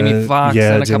villains, Jamie Foxx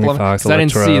and a Jamie couple Foxx, of. I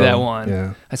didn't see Electro, that one.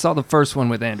 yeah. I saw the first one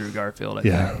with Andrew Garfield. I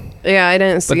Yeah. think. Yeah, I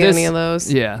didn't see But this, any of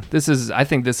those. Yeah, I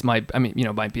think this might. I mean,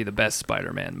 might be the best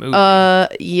Spider-Man movie.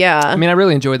 Yeah. I mean, I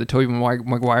really enjoyed the Tobey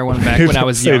Maguire one back when I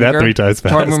was Say younger. that 3 times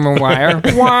fast. Tobey Maguire.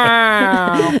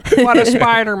 Wow, what a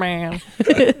Spider-Man.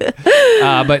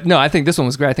 But no, I think this one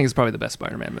was great. I think it's probably the best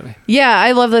Spider-Man movie. Yeah,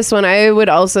 I love this one. I would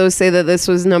also say that this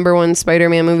was #1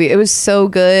 Spider-Man movie. It was so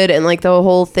good, and like the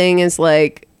whole thing is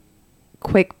like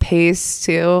quick pace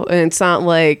too, and it's not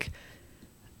like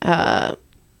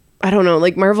I don't know,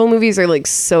 like Marvel movies are like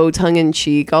so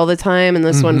tongue-in-cheek all the time, and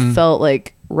this one felt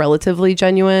like relatively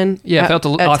genuine. Yeah, it felt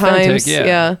authentic, times.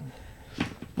 yeah.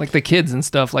 Like the kids and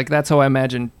stuff. Like that's how I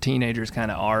imagine teenagers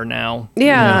kind of are now.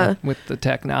 Yeah. With the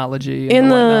technology And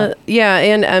whatnot.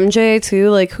 and MJ too.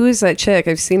 Like, who is that chick?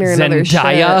 I've seen her in other shit.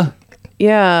 Zendaya.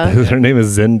 Yeah. Her name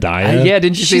is Zendaya. Yeah,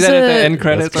 didn't you see She's that at the a- end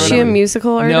credits? or Is she a whatever?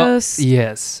 musical artist? No,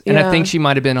 yes. And I Yeah. think she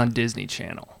might have been on Disney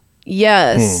Channel.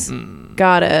 Yes.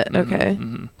 Got it. Okay.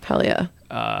 Hell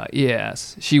yeah.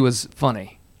 Yes. She was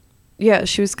funny. Yeah,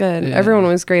 she was good. Yeah. Everyone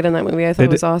was great in that movie. I thought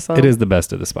it was awesome. It is the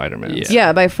best of the Spider-Man. Yeah.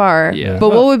 Yeah, by far. Yeah. But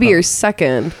what would be your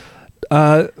second?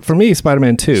 For me,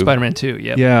 Spider-Man 2. Spider-Man 2,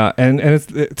 yep. Yeah, and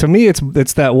to me,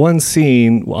 it's that one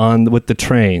scene with the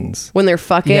trains. When they're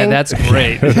fucking? Yeah, that's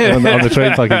great. on the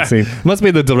train fucking scene. Must be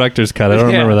the director's cut. I don't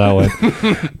remember that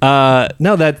one.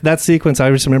 No, that sequence, I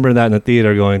just remember that in the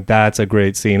theater going, that's a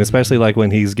great scene, especially like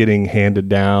when he's getting handed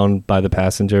down by the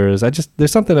passengers.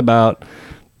 There's something about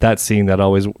that scene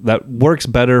that works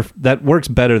better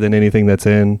than anything that's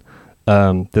in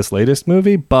this latest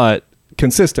movie, but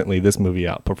consistently this movie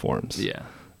outperforms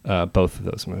both of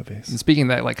those movies. And speaking of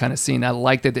that like kind of scene, I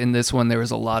liked that in this one there was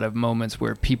a lot of moments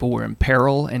where people were in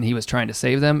peril and he was trying to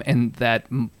save them, and that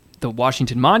the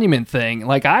Washington Monument thing,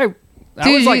 like I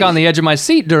was like on the edge of my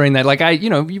seat during that. Like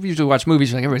you usually watch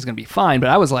movies, you're like everybody's gonna be fine, but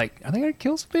I was like, are they gonna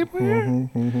kill some people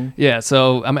here? Yeah,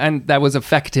 so and that was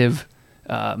effective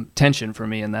tension for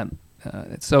me in that.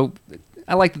 So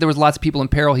I like that there was lots of people in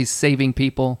peril. He's saving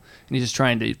people, and he's just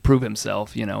trying to prove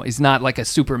himself. He's not like a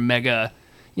super mega.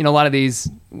 A lot of these,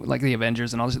 like the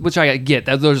Avengers and all this, which I get,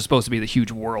 those are supposed to be the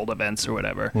huge world events or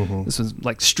whatever. This was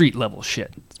like street level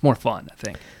shit. It's more fun, I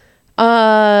think.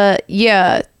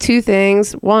 Yeah, two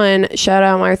things. One, shout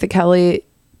out Martha Kelly.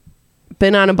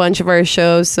 Been on a bunch of our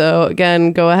shows, so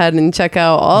again, go ahead and check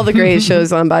out all the great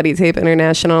shows on Body Tape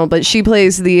International. But she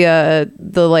plays the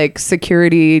like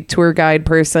security tour guide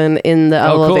person in the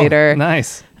elevator. Cool.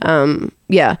 Nice.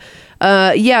 Yeah,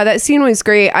 that scene was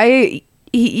great.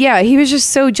 He was just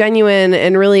so genuine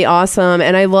and really awesome,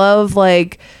 and I love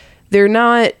like they're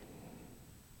not.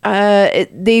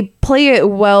 They play it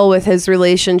well with his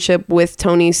relationship with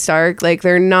Tony Stark. Like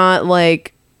they're not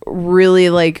like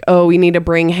really like, oh, we need to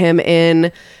bring him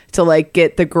in to like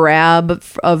get the grab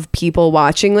of people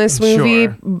watching this movie.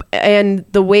 Sure. And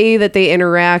the way that they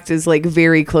interact is like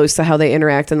very close to how they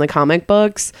interact in the comic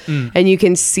books. And you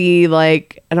can see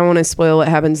like, I don't want to spoil what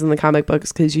happens in the comic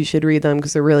books because you should read them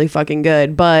because they're really fucking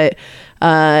good. But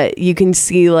you can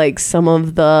see like some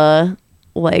of the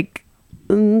like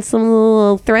some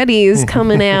little threadies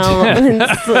coming out. And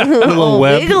little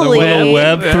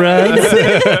web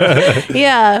threads.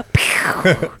 Yeah.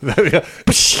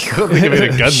 Give me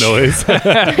a gun noise.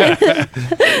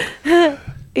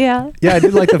 Yeah. Yeah, I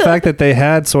did like the fact that they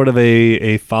had sort of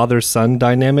a father-son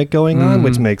dynamic going on,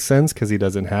 which makes sense because he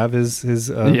doesn't have his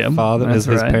father, his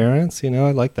parents. I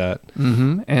like that.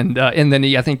 Mm-hmm. And then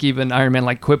I think even Iron Man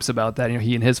like quips about that.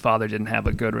 He and his father didn't have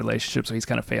a good relationship, so he's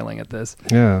kind of failing at this.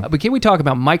 Yeah. But can we talk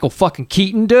about Michael fucking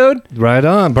Keaton, dude? Right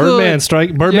on, Birdman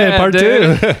Part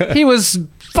 2. He was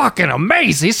fucking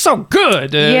amazing. He's so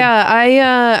good. Dude. Yeah,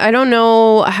 I don't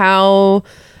know how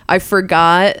I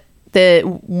forgot that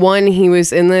one, he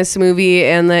was in this movie,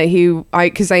 and that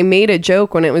because I made a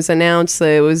joke when it was announced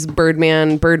that it was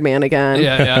Birdman again.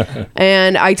 Yeah.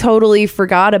 And I totally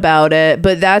forgot about it,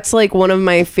 but that's like one of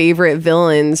my favorite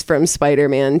villains from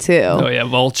Spider-Man 2. Oh yeah,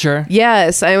 Vulture.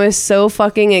 Yes, I was so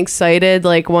fucking excited.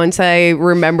 Like once I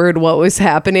remembered what was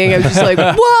happening, I was just like,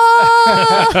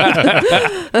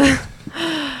 whoa!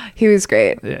 He was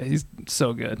great. Yeah, he's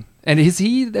so good. And has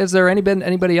there been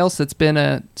anybody else that's been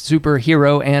a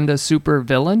superhero and a super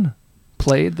villain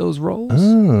played those roles?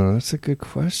 Oh, that's a good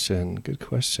question.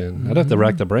 I'd have to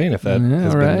rack the brain if that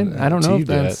has been I don't know if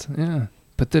that's yet. Yeah.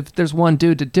 But if there's one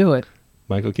dude to do it,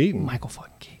 Michael Keaton. Michael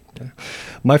fucking Keaton. Yeah.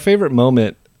 My favorite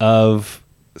moment of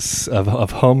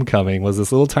Homecoming was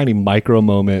this little tiny micro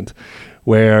moment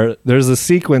where there's a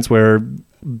sequence where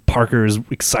Parker is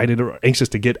excited or anxious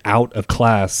to get out of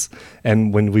class,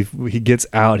 and when he gets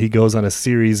out, he goes on a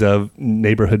series of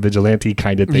neighborhood vigilante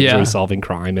kind of things where he's solving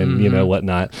crime and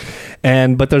whatnot.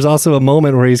 But there's also a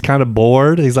moment where he's kind of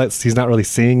bored. He's not really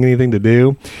seeing anything to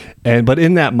do, but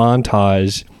in that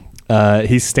montage,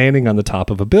 he's standing on the top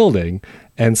of a building,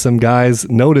 and some guys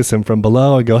notice him from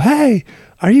below and go, "Hey,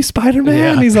 are you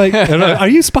Spider-Man?" Yeah. He's like, "Are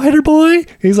you Spider-Boy?"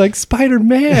 He's like,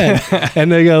 "Spider-Man,"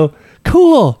 and they go,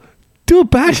 "Cool. Do a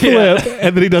backflip,"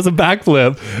 and then he does a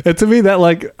backflip. And to me,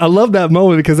 that I love that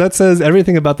moment because that says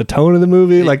everything about the tone of the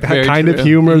movie, like that kind of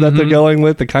humor that they're going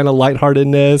with, the kind of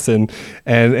lightheartedness, and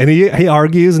he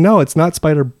argues, no, it's not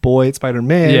Spider-Boy, it's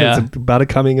Spider-Man. Yeah. It's about a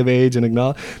coming of age and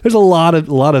acknowledge. There's a lot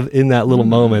of in that little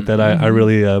moment that I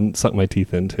really sunk my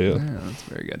teeth into. Yeah, that's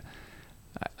very good.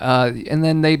 And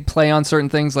then they play on certain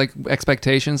things like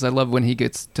expectations. I love when he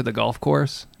gets to the golf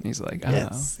course. He's like,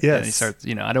 yes. And he starts,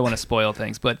 I don't want to spoil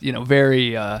things, but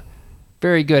very,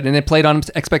 very good. And they played on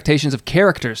expectations of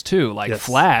characters too, like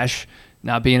Flash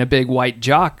not being a big white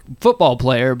jock football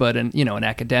player, but an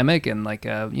academic and like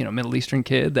a Middle Eastern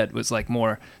kid that was like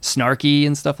more snarky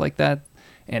and stuff like that.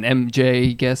 And MJ,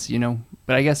 I guess,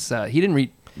 but I guess he didn't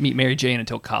meet Mary Jane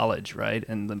until college, right?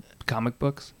 In the comic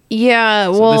books. Yeah,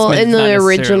 so well, in the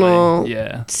original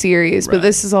series, right. But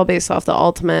this is all based off the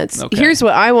Ultimates. Okay. Here's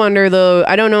what I wonder, though.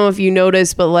 I don't know if you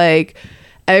noticed, but like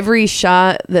every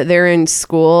shot that they're in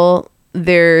school,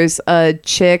 there's a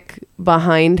chick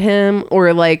behind him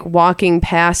or like walking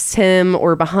past him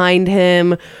or behind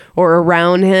him or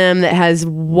around him that has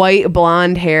white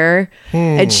blonde hair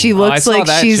and she looks like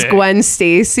she's chick. Gwen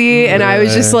Stacy and I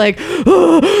was just like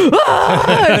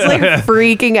I was like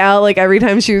freaking out like every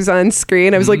time she was on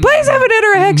screen. I was like, please have an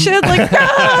interaction, like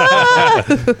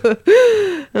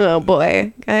oh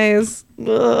boy, guys, I'm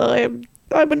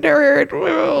a nerd.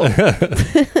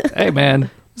 Hey man,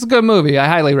 it's a good movie. I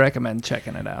highly recommend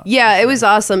checking it out. Yeah, it was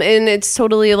awesome. And it's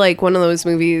totally like one of those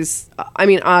movies. I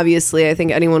mean, obviously, I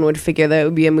think anyone would figure that it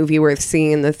would be a movie worth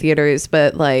seeing in the theaters,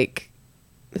 but like,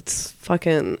 it's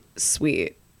fucking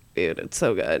sweet. Dude, it's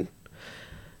so good.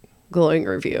 Glowing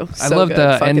review. So I love good.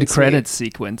 the fucking end credits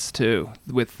sweet. sequence too,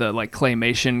 with the like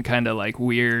claymation kind of like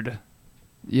weird.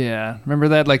 Yeah, remember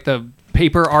that? Like the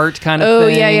paper art kind of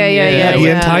thing. Yeah. The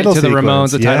end title to the sequence.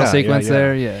 Ramones, the title Yeah, sequence yeah.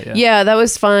 there. Yeah. Yeah, that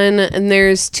was fun. And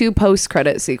there's 2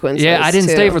 post-credit sequences. Yeah, I didn't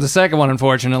too. stay for the second one,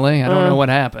 unfortunately. I don't know what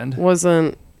happened.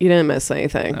 You didn't miss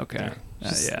anything. Okay.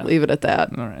 Just Yeah. leave it at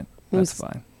that. All right. That's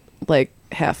fine. Like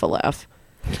half a laugh.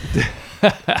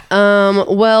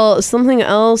 Well, something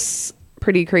else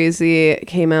pretty crazy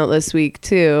came out this week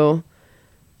too.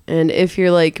 And if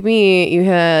you're like me, you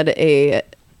had a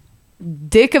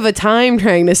dick of a time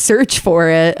trying to search for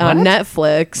it on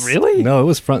Netflix. Really? No, it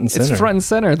was front and center. It's front and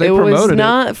center. They It promoted was it.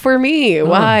 not for me.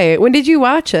 Why? When did you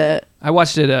watch it? I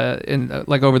watched it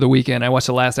like over the weekend. I watched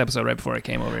the last episode right before I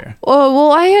came over here. Oh,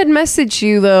 well, I had messaged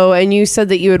you though, and you said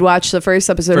that you had watched the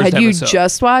first episode. First had episode. you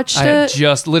just watched I had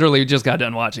it? literally just got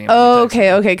done watching it. Oh,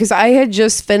 okay. Because I had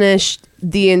just finished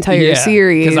the entire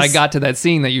series. Because I got to that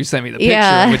scene that you sent me the picture,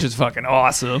 Yeah. which is fucking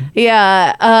awesome.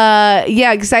 Yeah,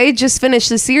 because I had just finished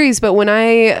the series, but when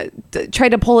I tried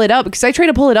to pull it up, because I tried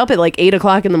to pull it up at like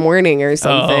 8:00 in the morning or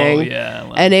something. Oh, yeah.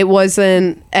 Well, And it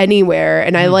wasn't anywhere,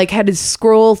 and I like had to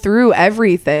scroll through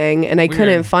everything, and I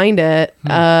couldn't find it.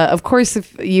 Of course,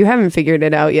 if you haven't figured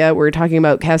it out yet, we're talking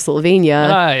about Castlevania,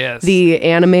 yes. the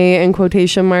anime in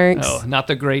quotation marks. Oh, not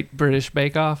the Great British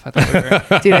Bake Off? I thought we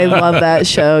were... Dude, I love that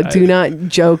show. Do not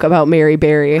joke about Mary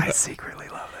Berry. I secretly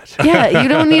love that show. Yeah, you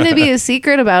don't need to be a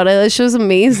secret about it. That show's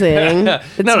amazing.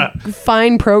 It's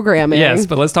fine programming. Yes,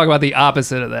 but let's talk about the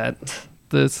opposite of that.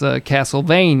 This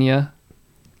Castlevania.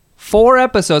 4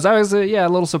 episodes. I was a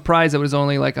little surprised it was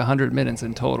only like 100 minutes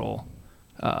in total.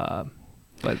 But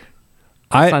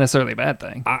it's not necessarily a bad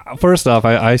thing. First off,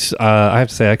 I have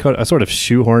to say I sort of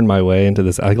shoehorned my way into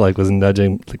this. I like was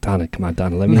nudging like Donna, come on,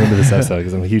 Donna, let me into this episode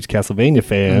because I'm a huge Castlevania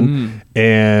fan,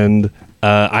 and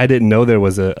I didn't know there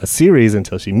was a series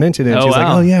until she mentioned it. She was like,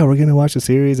 "Oh yeah, we're gonna watch a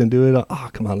series and do it." Oh,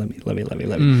 come on, let me.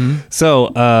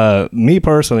 So, me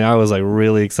personally, I was like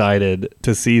really excited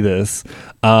to see this.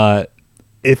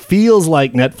 It feels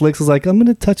like Netflix is like, I'm going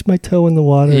to touch my toe in the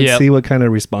water and see what kind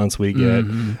of response we get.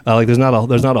 Like there's not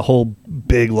a whole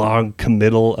big long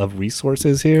committal of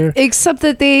resources here. Except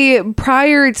that they,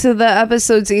 prior to the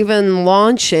episodes even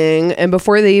launching and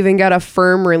before they even got a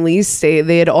firm release date,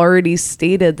 they had already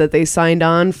stated that they signed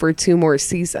on for 2 more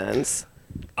seasons.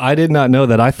 I did not know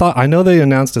that. I know they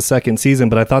announced a second season,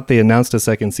 but I thought they announced a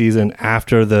second season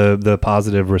after the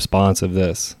positive response of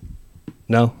this.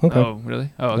 No? Okay. Oh, really?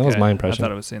 Oh, okay. That was my impression. I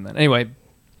thought I was seeing that. Anyway,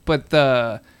 but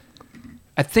I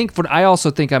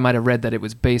also think I might have read that it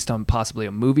was based on possibly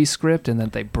a movie script and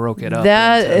that they broke it up.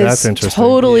 That's interesting.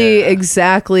 totally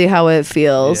exactly how it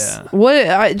feels.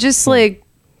 Yeah. Just like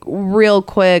real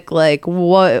quick, like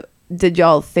what did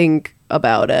y'all think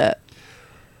about it?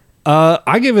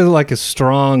 I give it like a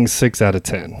strong 6 out of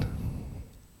 10.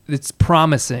 It's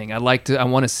promising. I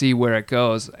want to see where it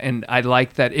goes, and I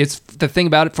like that. It's the thing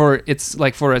about it. It's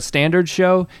like for a standard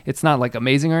show, it's not like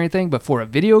amazing or anything, but for a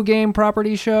video game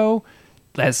property show,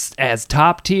 as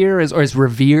top tier or as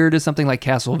revered as something like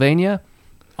Castlevania.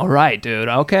 All right, dude.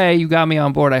 Okay, you got me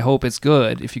on board. I hope it's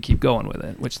good if you keep going with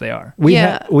it, which they are. We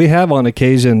have on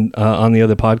occasion on the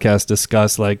other podcast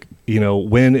discussed like,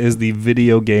 when is the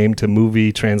video game to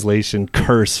movie translation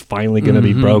curse finally going to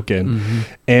be broken?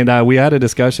 And we had a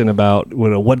discussion about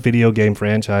what video game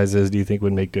franchises do you think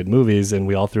would make good movies, and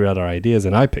we all threw out our ideas,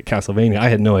 and I picked Castlevania. I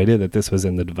had no idea that this was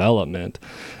in the development.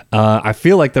 I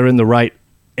feel like they're in the right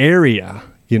area,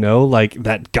 like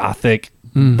that gothic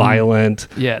violent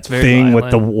it's very thing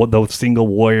violent. with the single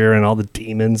warrior and all the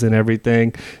demons and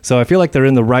everything. So I feel like they're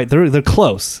in the right. They're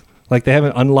close. Like they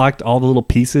haven't unlocked all the little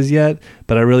pieces yet,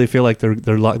 but I really feel like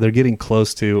they're getting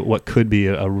close to what could be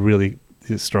a really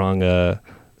strong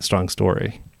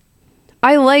story.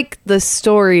 I like the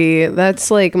story.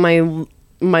 That's like the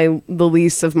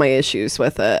least of my issues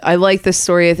with it. I like the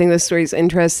story. I think the story is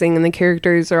interesting, and the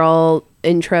characters are all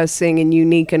interesting and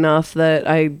unique enough that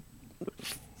I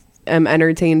am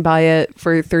entertained by it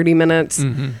for 30 minutes.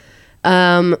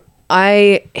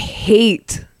 I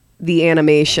hate the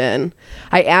animation.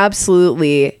 I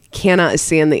absolutely cannot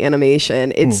stand the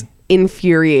animation. It's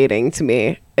infuriating to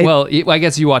me. Well, I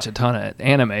guess you watch a ton of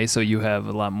anime, so you have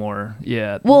a lot more.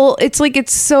 Yeah. Well, it's like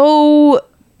it's so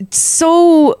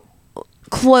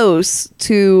close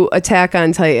to Attack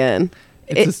on Titan.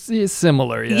 It's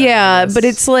similar. Yeah. Yeah, but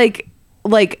it's like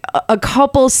a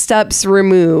couple steps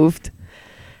removed,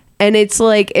 and it's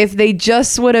like if they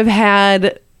just would have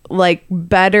had like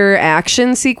better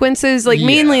action sequences, like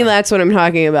mainly that's what I'm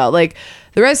talking about. Like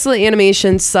the rest of the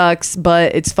animation sucks,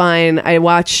 but it's fine. I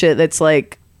watch shit that's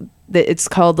like it's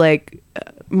called like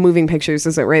moving pictures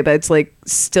isn't right, but it's like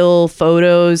still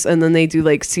photos, and then they do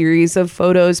like series of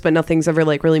photos, but nothing's ever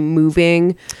like really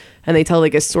moving, and they tell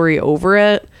like a story over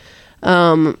it.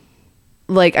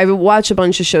 Like I would watch a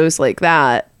bunch of shows like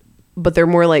that, but they're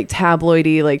more like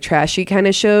tabloidy, like trashy kind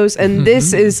of shows. And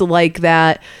this is like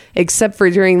that, except for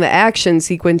during the action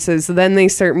sequences. Then they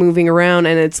start moving around,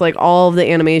 and it's like all of the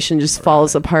animation just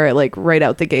falls apart, like right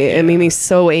out the gate. It made me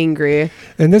so angry.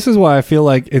 And this is why I feel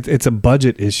like it's a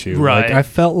budget issue. Right. Like I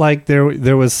felt like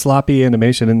there was sloppy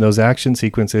animation in those action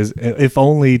sequences, if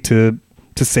only to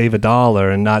save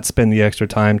 $1 and not spend the extra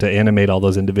time to animate all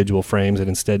those individual frames and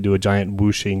instead do a giant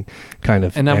whooshing kind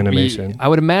of animation. I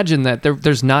would imagine that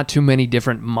there's not too many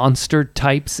different monster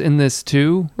types in this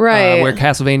too. Right. Where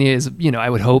Castlevania is, I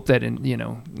would hope that in,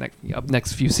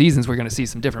 next few seasons we're going to see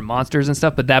some different monsters and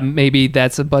stuff, but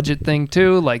that's a budget thing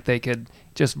too. Like they could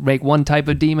just make one type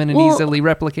of demon and easily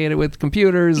replicate it with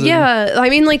computers. Yeah, I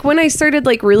mean, like when I started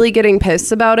like really getting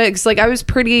pissed about it, because like I was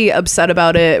pretty upset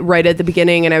about it right at the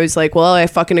beginning, and I was like, well, I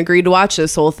fucking agreed to watch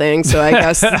this whole thing, so I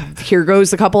guess here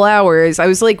goes a couple hours. I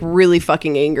was like really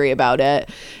fucking angry about it,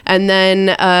 and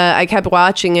then I kept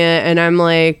watching it, and I'm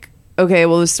like, okay,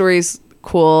 well the story's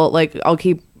cool, like I'll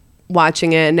keep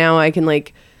watching it, and now I can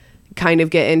like kind of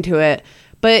get into it.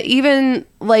 But even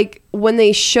like when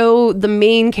they show the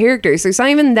main characters, there's not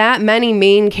even that many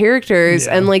main characters,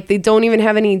 and like they don't even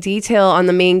have any detail on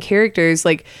the main characters.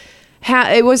 Like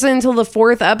it wasn't until the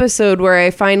 4th episode where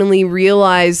I finally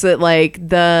realized that like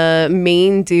the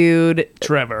main dude,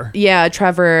 Trevor,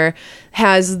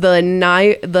 has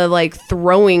the like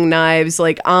throwing knives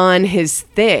like on his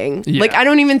thing. Like I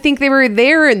don't even think they were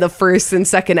there in the 1st and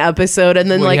 2nd episode,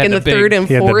 and then like in the 3rd and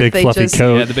 4th they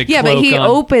just but he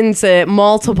opens it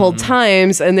multiple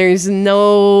times, and there's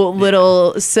no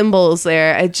little symbols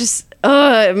there. It just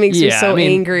it makes me so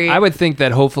angry. I would think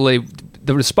that hopefully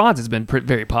the response has been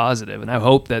very positive, and I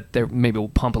hope that they maybe will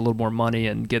pump a little more money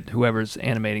and get whoever's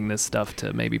animating this stuff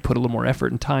to maybe put a little more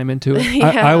effort and time into it.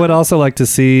 I would also like to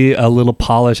see a little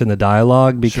polish in the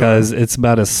dialogue, because it's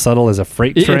about as subtle as a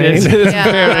freight train. It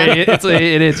is.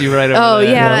 It hits you right over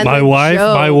there. Yeah, my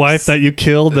wife that you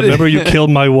killed. Remember you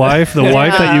killed my wife. The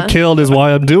wife that you killed is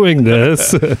why I'm doing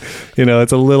this.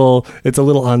 It's a little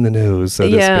on the nose, so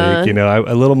to speak.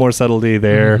 A little more subtlety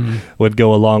there would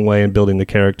go a long way in building the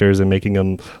characters and making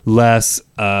them less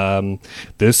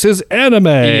this is anime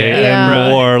and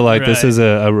more like this is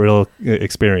a real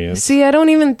experience. See, I don't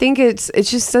even think it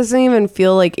just doesn't even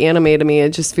feel like anime to me.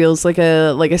 It just feels like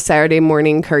a Saturday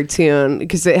morning cartoon,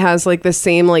 because it has like the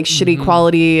same like shitty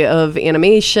quality of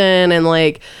animation, and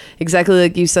like exactly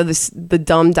like you said, the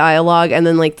dumb dialogue, and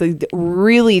then like the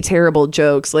really terrible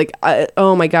jokes. Like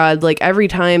oh my god, like every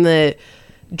time that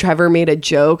Trevor made a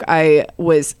joke, I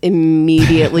was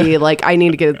immediately like, I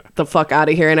need to get the fuck out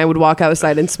of here, and I would walk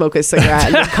outside and smoke a cigarette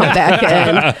and then come back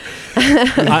in.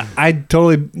 I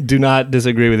totally do not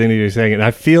disagree with anything you're saying, and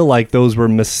I feel like those were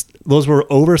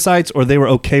oversights, or they were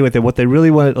okay with it. What they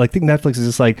really wanted, like, I think Netflix is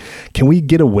just like, can we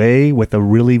get away with a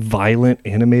really violent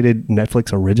animated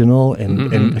Netflix original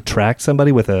and attract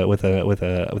somebody with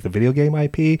a video game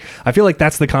IP? I feel like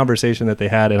that's the conversation that they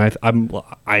had, and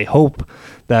I hope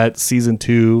that season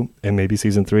 2 and maybe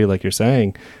season 3, like you're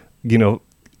saying,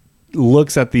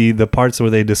 looks at the parts where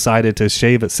they decided to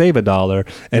save $1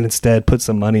 and instead put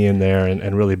some money in there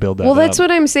and really build that up. That's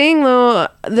what I'm saying, though.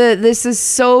 This is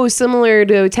so similar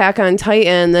to Attack on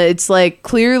Titan that it's like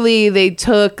clearly they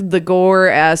took the gore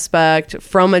aspect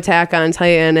from Attack on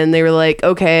Titan and they were like,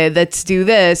 okay, let's do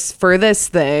this for this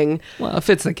thing. Well, if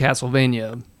it's a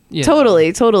Castlevania. Yeah.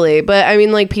 Totally. But I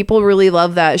mean, like, people really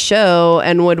love that show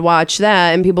and would watch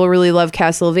that, and people really love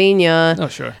Castlevania. Oh,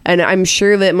 sure. And I'm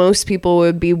sure that most people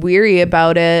would be weary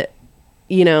about it.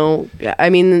 I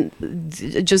mean,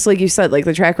 just like you said, like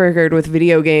the track record with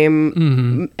video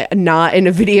game, not in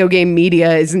a video game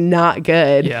media is not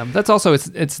good. Yeah, that's also,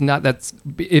 it's not, that's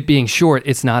it being short,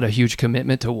 it's not a huge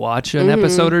commitment to watch an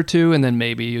episode or two, and then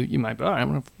maybe you might be, all right, I'm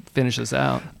going to finish this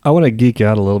out. I want to geek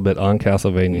out a little bit on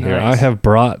Castlevania here. Nice. I have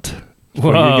brought for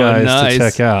you guys nice. to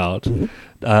check out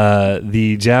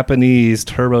the Japanese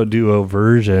Turbo Duo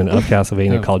version of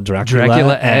Castlevania called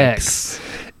Dracula X.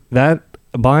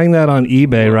 Buying that on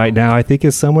eBay right now, I think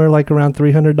is somewhere like around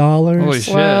 $300. Holy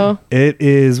shit. Wow. It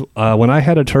is, when I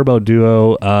had a Turbo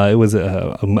Duo, it was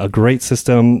a great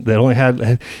system that only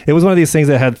had, it was one of these things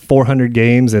that had 400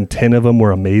 games and 10 of them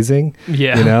were amazing.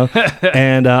 Yeah. You know?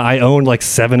 And I owned like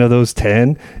 7 of those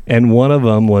 10, and one of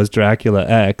them was Dracula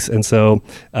X. And so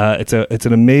it's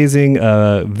an amazing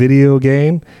video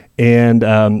game. And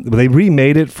they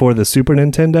remade it for the Super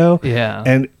Nintendo. Yeah.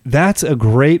 And that's a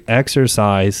great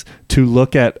exercise to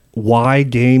look at why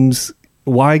games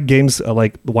like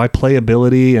why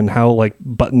playability and how like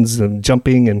buttons and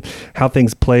jumping and how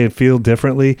things play and feel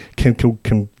differently can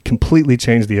completely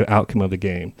change the outcome of the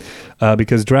game.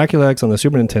 Because Dracula X on the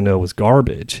Super Nintendo was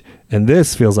garbage, and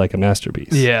this feels like a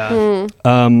masterpiece. Yeah.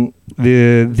 And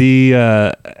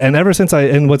ever since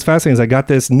and what's fascinating is I got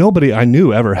this, nobody I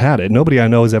knew ever had it. Nobody I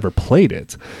know has ever played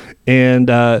it. And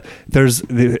there's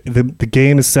the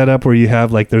game is set up where you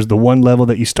have like, there's the one level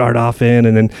that you start off in,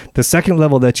 and then the second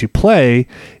level that you play,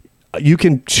 you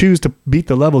can choose to beat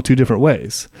the level 2 different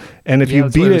ways. And if you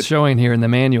that's beat what it, it's showing here in the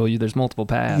manual, there's multiple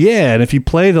paths. yeah, and if you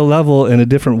play the level in a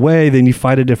different way, then you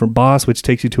fight a different boss, which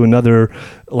takes you to another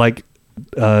like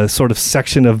sort of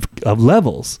section of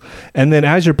levels. And then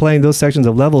as you're playing those sections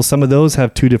of levels, some of those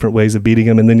have 2 different ways of beating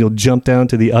them, and then you'll jump down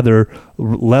to the other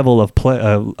level of play,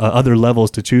 other levels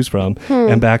to choose from,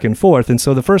 and back and forth. And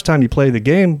so the first time you play the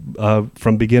game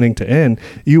from beginning to end,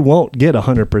 you won't get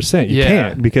 100%. You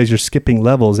can't, because you're skipping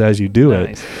levels as you do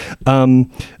it.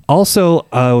 Also,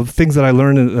 things that I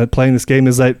learned in playing this game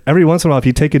is that every once in a while, if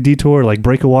you take a detour, like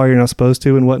break a wall you're not supposed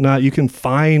to and whatnot, you can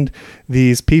find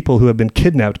these people who have been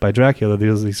kidnapped by Dracula.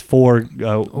 There's these 4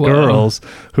 girls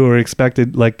who are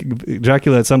expected, like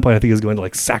Dracula at some point I think is going to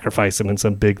like sacrifice them in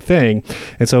some big thing.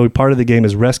 And so part of the game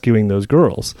is rescuing those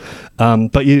girls.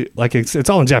 But you like it's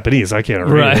all in Japanese. I can't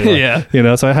read Right, it. yeah. You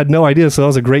know, so I had no idea. So that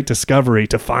was a great discovery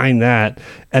to find that.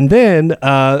 And then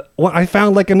I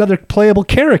found like another playable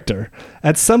character.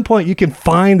 At some point, you can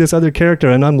find this other character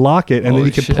and unlock it, and then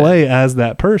you can play as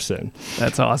that person.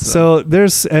 That's awesome. So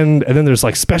there's and then there's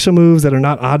like special moves that are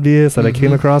not obvious that I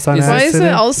came across on Why is accident.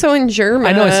 it also in German?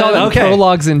 I know, I saw the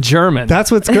prologues in German.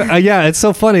 That's what's good. Yeah, it's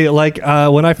so funny. Like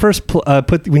when I first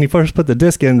when you first put the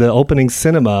disc in, the opening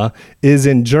cinema is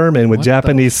in German with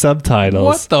Japanese subtitles.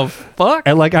 What the fuck?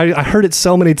 And like I heard it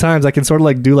so many times, I can sort of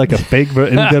like do like a fake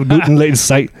in der guten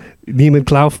Zeit. Niemand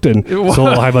Klauften, so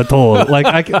I'm told.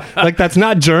 Like that's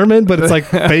not German, but it's like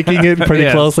faking it pretty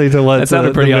closely to what that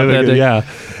sounded pretty authentic. Yeah,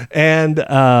 and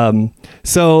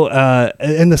so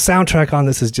and the soundtrack on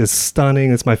this is just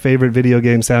stunning. It's my favorite video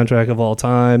game soundtrack of all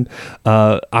time.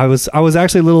 I was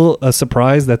actually a little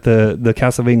surprised that the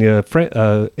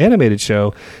Castlevania animated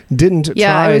show didn't.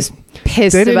 Yeah, try, I was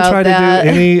pissed They didn't about try that.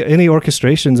 to do any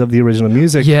orchestrations of the original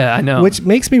music. Yeah, I know. Which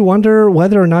makes me wonder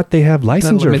whether or not they have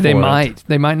licensure for They it. might.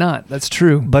 They might not. That's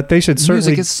true. But they should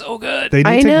certainly. Music is so good. They need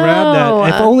I to grab know.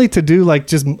 that, if only to do like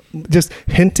just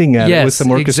hinting at it Yes, with some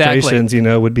orchestrations.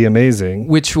 exactly. Would be amazing.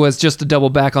 Which was just to double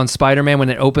back on Spider-Man when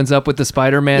it opens up with the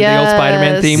Spider-Man, the old Yes.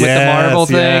 Spider-Man theme with the Yes, Marvel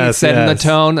thing, yes, setting the yes.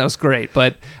 tone. That was great.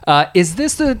 But is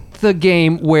this the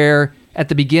game where at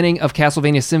the beginning of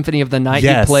Castlevania Symphony of the Night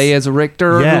Yes. you play as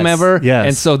Richter or Yes, whomever? yes.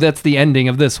 And so that's the ending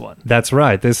of this one. That's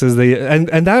right. This is and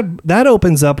that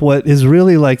opens up what is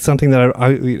really like something that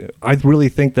I really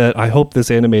think that I hope this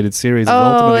animated series is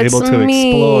ultimately able to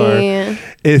explore.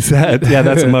 Is that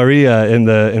that's Maria in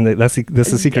the that's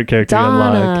the secret character you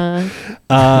unlock.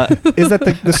 Is that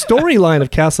the storyline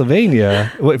of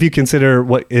Castlevania, if you consider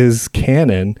what is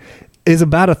canon, is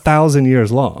about 1,000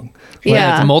 years long.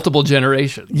 Yeah. It's multiple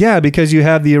generations. Yeah, because you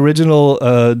have the original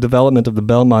development of the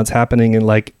Belmonts happening in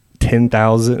like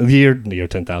 10,000 the year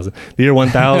 10,000, the year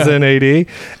 1000 AD,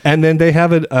 and then they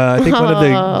have it. I think one of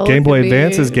the Game Boy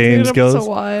Advance's games goes. So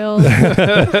wild.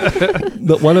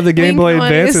 One of the Game Boy Wink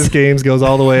Advance's noise. games goes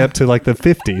all the way up to like the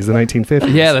 50s, the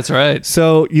 1950s. Yeah, that's right.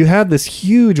 So you have this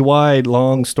huge, wide,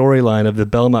 long storyline of the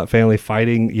Belmont family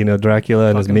fighting, Dracula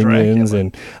and his Fucking minions, Dracula.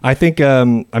 and I think,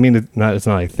 it's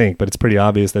not I think, but it's pretty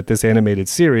obvious that this animated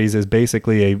series is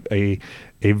basically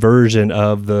a version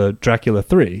of the Dracula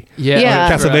 3. Yeah, Yeah.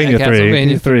 that's right.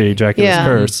 Castlevania 3, Dracula's Yeah.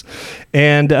 Curse.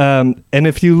 And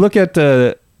if you look at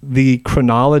the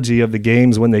chronology of the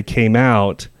games when they came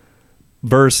out,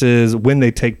 versus when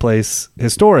they take place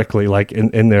historically, like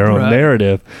in their own Right.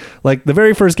 narrative. Like the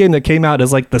very first game that came out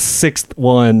is like the sixth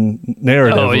one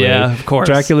narrative. Oh, yeah, of course.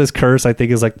 Dracula's Curse, I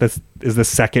think, is like this is the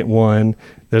second one.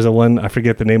 There's a one, I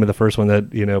forget the name of the first one that,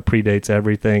 predates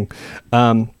everything.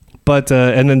 But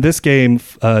and then this game,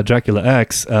 Dracula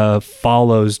X,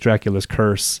 follows Dracula's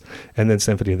Curse, and then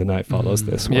Symphony of the Night follows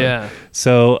this one. Yeah.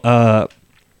 So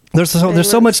there's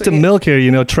so much to milk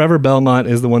here. Trevor Belmont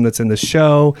is the one that's in the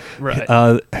show. Right.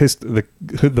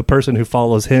 The person who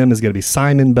follows him is going to be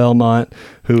Simon Belmont,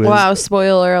 who is Wow,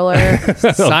 spoiler alert.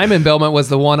 Simon Belmont was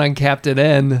the one on Captain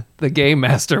N, the game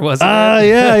master, wasn't it?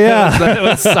 yeah. That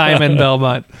was Simon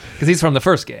Belmont, because he's from the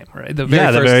first game, right? The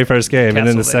very first game, and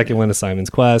then the Castlevania. second one is Simon's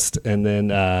Quest, and then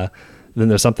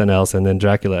there's something else, and then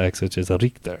Dracula X, which is a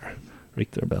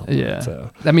Richter Belmont. Yeah.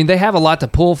 So. I mean, they have a lot to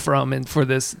pull from for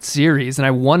this series, and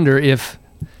I wonder if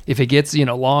it gets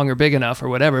long or big enough or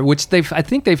whatever. Which I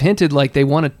think they've hinted like they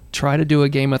want to try to do a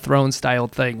Game of Thrones style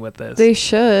thing with this. They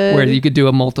should. where you could do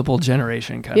a multiple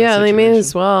generation kind of Yeah, they may situation.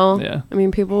 as well. Yeah. I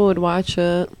mean, people would watch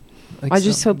it. Like I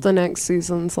just so. hope the next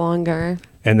season's longer.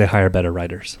 And they hire better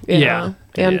writers. Yeah.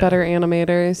 And Yeah. better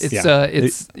animators.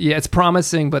 It's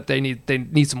promising, but they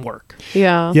need some work.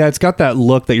 yeah. Yeah, it's got that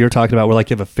look that you're talking about, where like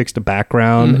you have a fixed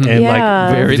background Mhm. and Yeah.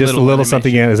 like Very just a little little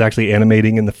something is actually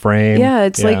animating in the frame. Yeah,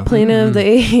 it's like Planet of the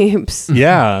Apes.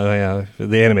 yeah,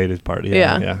 the animated part.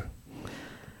 Yeah. Yeah.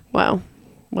 Wow.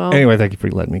 Well, Anyway, thank you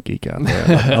for letting me geek out there.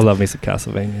 I love me some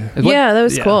Castlevania. yeah, that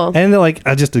was cool. And like,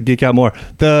 just to geek out more,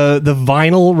 the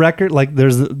vinyl record, like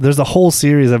there's a whole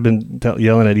series. I've been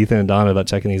yelling at Ethan and Donna about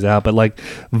checking these out, but like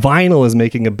vinyl is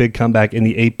making a big comeback in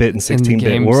the 8-bit and 16-bit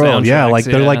game world. Yeah, soundtracks, like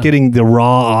they're yeah. like getting the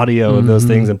raw audio of those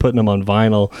things and putting them on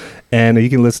vinyl, and you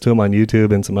can listen to them on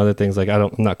YouTube and some other things. Like I'm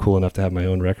not cool enough to have my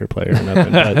own record player or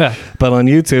nothing, but on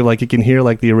YouTube, like you can hear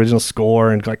like the original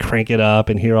score and like crank it up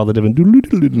and hear all the different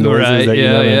noises that you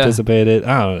never anticipated.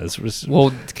 I don't know. It's just,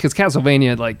 Well, because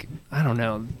Castlevania, like, I don't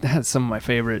know, has some of my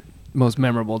favorite, most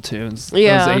memorable tunes.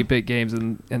 Yeah. Those 8-bit games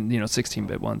and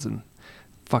 16-bit ones, and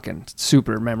fucking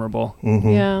super memorable.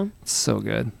 mhm. Yeah. It's so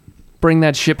good. Put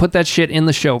that shit in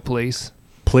the show, please.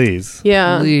 Please.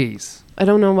 Yeah. Please. I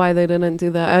don't know why they didn't do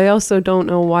that. I also don't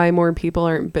know why more people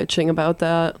aren't bitching about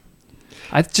that.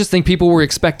 I just think people were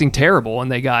expecting terrible,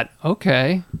 and they got,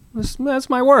 okay, that's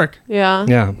my work. Yeah.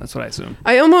 Yeah. That's what I assume.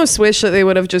 I almost wish that they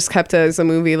would have just kept it as a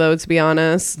movie, though, to be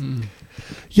honest.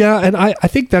 Yeah, and I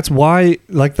think that's why,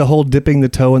 like, the whole dipping the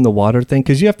toe in the water thing,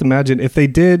 because you have to imagine if they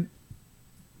did,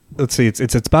 let's see,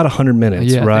 it's about 100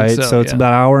 minutes, Yeah, I right? think so, it's yeah.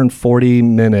 about an hour and 40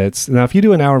 minutes. Now, if you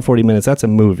do an hour and 40 minutes, that's a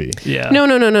movie. Yeah. No,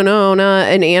 not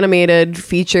an animated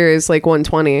feature is like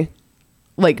 120.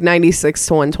 Like 96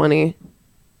 to 120.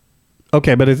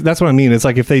 Okay, but that's what I mean. It's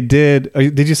like if they did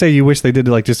you say you wish they did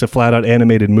like just a flat out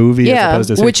animated movie? Yeah, as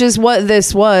opposed to which is what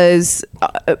this was.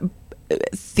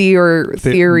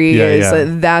 Theory yeah, is yeah.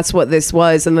 that's what this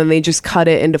was, and then they just cut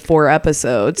it into 4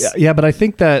 episodes. Yeah, but I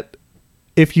think that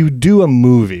if you do a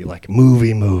movie, like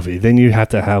movie, then you have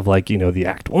to have like, the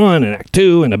act 1 and act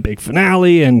 2 and a big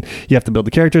finale, and you have to build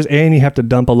the characters, and you have to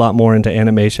dump a lot more into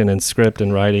animation and script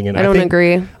and writing. And I don't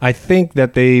agree. I think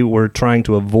that they were trying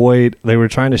to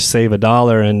save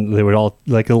 $1, and they were all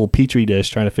like a little petri dish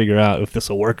trying to figure out if this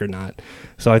will work or not.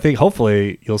 So I think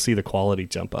hopefully you'll see the quality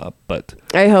jump up, but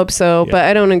I hope so, Yeah. but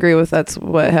I don't agree with that's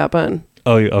what happened.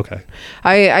 oh, okay.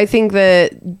 I think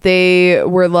that they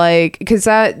were like, because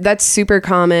that's super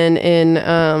common in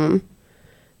anime,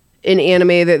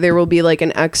 that there will be like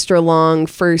an extra long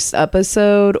first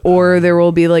episode, or there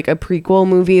will be like a prequel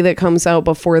movie that comes out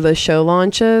before the show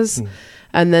launches,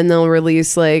 and then they'll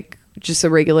release like just a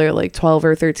regular like 12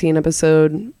 or 13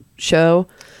 episode show.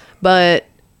 But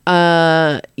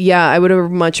yeah, I would have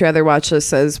much rather watch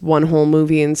this as one whole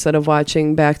movie instead of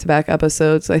watching back-to-back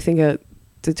episodes. I think it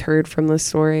deterred from the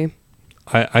story.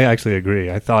 I actually agree.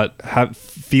 I thought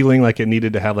feeling like it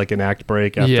needed to have like an act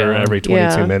break after every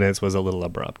 22 minutes was a little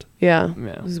abrupt. Yeah,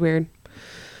 it was weird.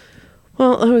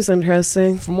 Well, that was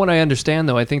interesting. From what I understand,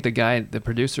 though, I think the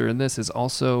producer in this is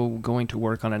also going to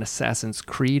work on an Assassin's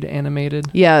Creed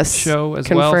animated show as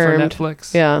well for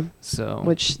Netflix. Yeah. So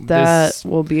Which that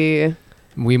will be...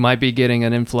 We might be getting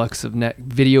an influx of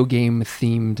video game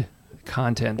themed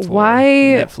content for Why-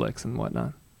 Netflix and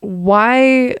whatnot.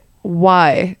 Why?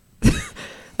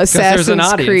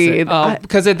 Assassin's Creed.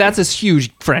 Because that's a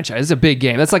huge franchise. It's a big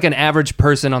game. That's like an average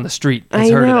person on the street has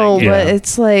I heard know, of that game. but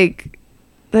it's like...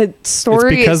 The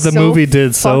story It's because is the movie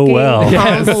did so fucking well.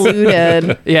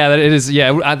 convoluted. Yeah, that it is.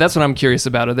 Yeah, that's what I'm curious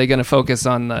about. Are they going to focus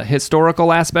on the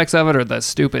historical aspects of it or the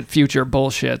stupid future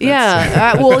bullshit?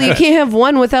 Well, you can't have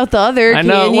one without the other. I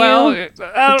know. Can you? Well,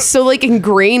 it's so like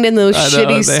ingrained in those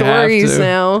shitty stories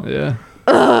now. Yeah.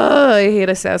 Ugh, I hate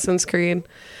Assassin's Creed.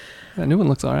 That new one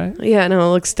looks all right. Yeah, no,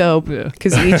 it looks dope. Yeah.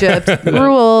 Because Egypt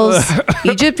rules.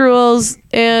 Egypt rules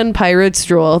and pirates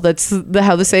drool. That's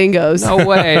how the saying goes. No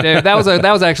way, dude. That was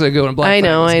actually a good one. Black I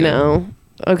know, Friday was I good. know.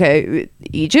 Okay,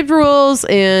 Egypt rules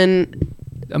and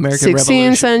American 16th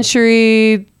Revolution.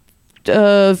 century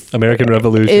American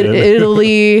Revolution.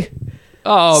 Italy.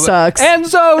 Oh, sucks.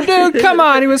 Enzo, dude, come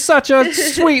on. He was such a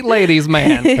sweet ladies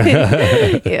man.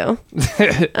 Yeah.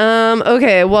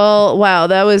 Okay, well, wow,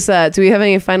 that was that. Do we have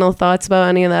any final thoughts about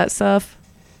any of that stuff?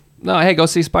 No, hey, go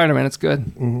see Spider-Man. It's good.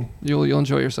 Mm-hmm. You'll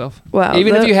enjoy yourself. Wow.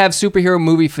 Even if you have superhero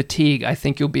movie fatigue, I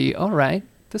think you'll be all right.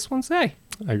 This one's hey.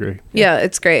 I agree. Yeah,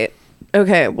 it's great.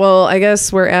 Okay, well, I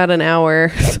guess we're at an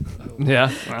hour.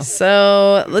 Yeah. Well.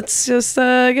 So let's just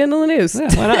get into the news.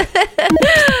 Yeah, why not?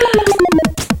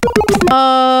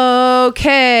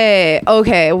 Okay.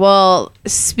 Well,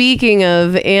 speaking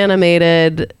of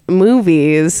animated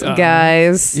movies,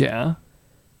 guys. Yeah.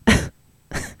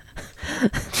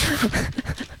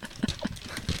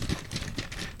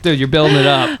 Dude, you're building it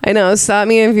up. I know. Stop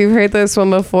me if you've heard this one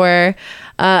before.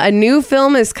 A new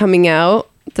film is coming out.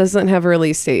 Doesn't have a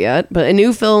release date yet, but a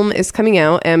new film is coming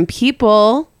out, and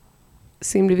people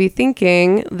seem to be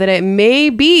thinking that it may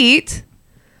beat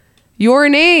Your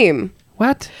Name.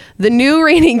 What? The new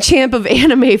reigning champ of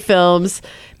anime films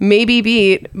may be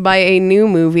beat by a new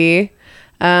movie.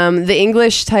 The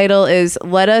English title is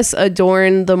Let Us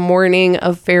Adorn the Morning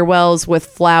of Farewells with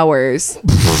Flowers.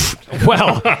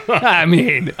 Well, I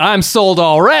mean, I'm sold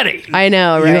already. I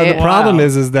know, right? You know, the problem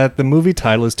is that the movie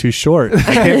title is too short.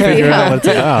 I can't figure out what it's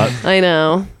about. I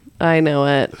know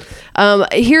it.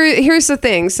 Here's the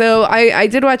thing. So I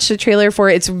did watch the trailer for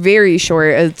it. It's very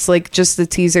short. It's like just the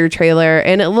teaser trailer,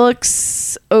 and it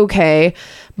looks okay.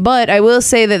 But I will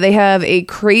say that they have a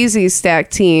crazy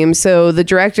stacked team. So the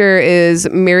director is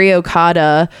Mari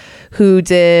Okada, who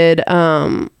did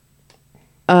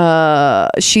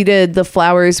she did The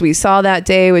Flowers We Saw That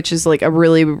Day, which is like a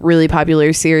really, really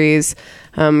popular series,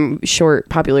 short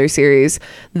popular series.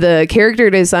 The character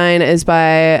design is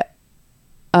by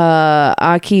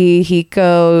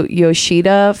Akihiko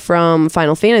Yoshida from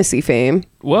Final Fantasy fame.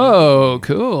 Whoa,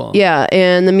 cool. Yeah,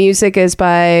 and the music is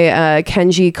by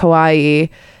Kenji Kawai,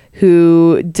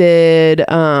 who did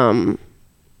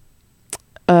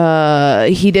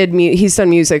he's done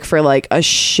music for like a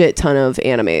shit ton of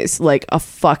animes, like a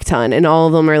fuck ton, and all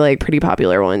of them are like pretty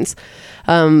popular ones.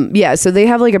 So they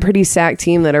have like a pretty stacked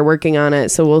team that are working on it,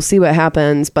 so we'll see what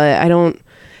happens, but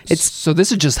So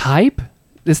this is just hype?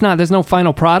 There's no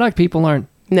final product? People aren't...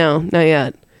 No, not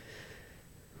yet.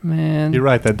 Man. You're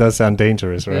right. That does sound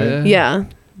dangerous, right? Yeah,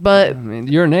 but I mean,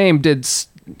 Your Name did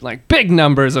like big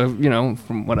numbers of,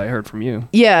 from what I heard from you.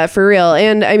 yeah, for real.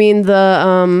 And I mean,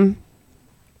 the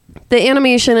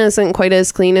animation isn't quite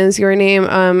as clean as Your Name.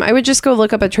 I would just go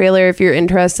look up a trailer if you're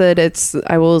interested.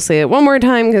 I will say it one more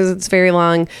time because it's very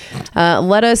long.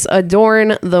 Let Us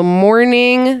Adorn the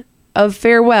Morning of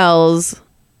Farewells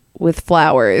with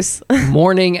Flowers.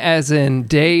 Morning as in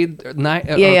day,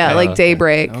 night? Yeah, like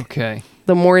daybreak. Okay.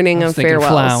 The morning I was of thinking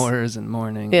farewells. flowers and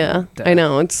morning. Yeah, I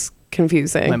know. It's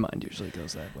confusing. My mind usually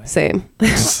goes that way. Same.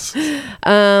 That's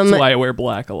why I wear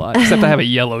black a lot, except I have a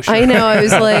yellow shirt. I know. I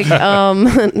was like,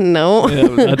 no.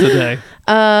 Yeah, not today.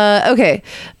 Okay.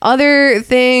 Other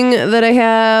thing that I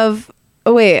have.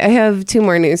 Oh, wait. I have two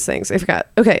more news things. I forgot.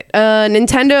 Okay.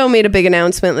 Nintendo made a big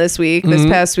announcement this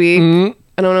past week. Mm-hmm.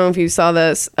 I don't know if you saw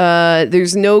this.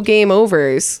 There's no game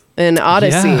overs in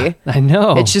Odyssey. Yeah, I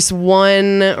know. It's just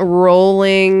one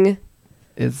rolling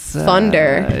It's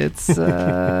thunder.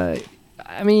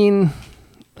 I mean,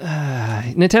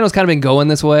 Nintendo's kind of been going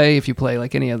this way. If you play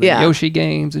like any of the Yoshi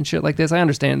games and shit like this, I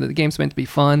understand that the game's meant to be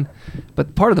fun,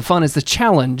 but part of the fun is the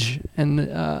challenge.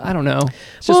 And I don't know.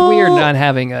 It's just weird not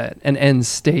having an end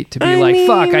state to be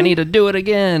fuck, I need to do it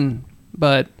again.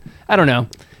 But I don't know.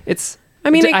 I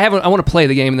want to play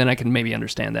the game and then I can maybe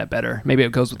understand that better. Maybe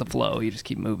it goes with the flow. You just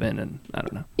keep moving and I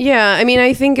don't know. Yeah, I mean,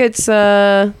 I think it's,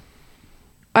 I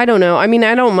don't know. I mean,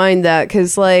 I don't mind that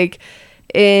because like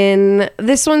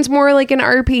this one's more like an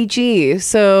RPG.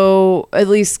 So at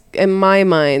least in my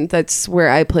mind, that's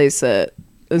where I place it.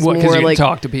 It's more you like can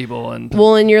talk to people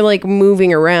and you're like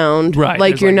moving around. Right.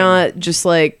 Like you're not just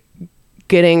like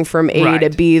getting from A to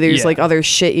B. There's like other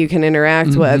shit you can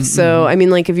interact with. So I mean,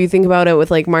 like if you think about it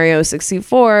with like Mario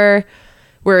 64,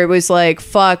 where it was like,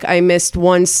 fuck, I missed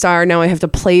 1 star. Now I have to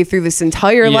play through this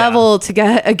entire level to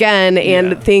get again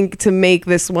and think to make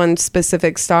this one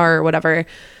specific star or whatever.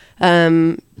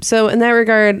 So in that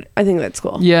regard, I think that's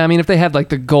cool. Yeah, I mean, if they had like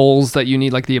the goals that you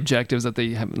need, like the objectives that they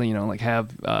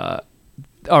have,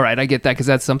 all right, I get that, because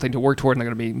that's something to work toward, and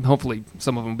they're going to be, hopefully,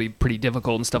 some of them will be pretty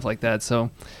difficult and stuff like that. So,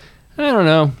 I don't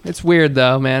know. It's weird,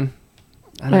 though, man.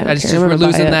 I just we're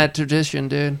losing that tradition,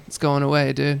 dude. It's going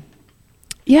away, dude.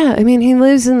 Yeah, I mean, he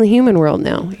lives in the human world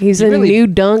now. He's in New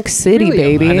Dunk City,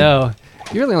 baby. I know.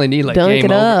 You really only need like Dunk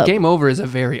Game Over. up. Game Over is a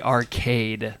very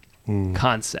arcade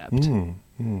concept,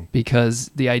 because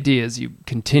the idea is you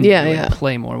continue to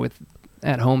play more with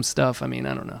at-home stuff. I mean,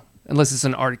 I don't know. Unless it's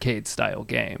an arcade-style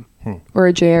game. Or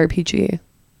a JRPG.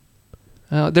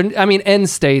 I mean, end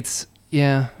states,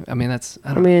 yeah. I mean, that's...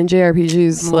 I mean,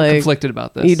 JRPGs, I'm like... conflicted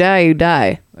about this. You die.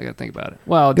 I gotta think about it.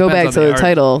 Well, it go back to the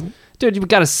title. Dude, you've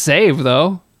got to save,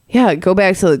 though. Yeah, go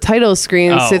back to the title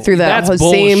screen and sit through that same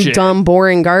bullshit. dumb,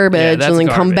 boring garbage, and then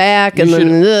come back, and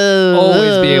then...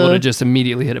 always be able to just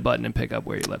immediately hit a button and pick up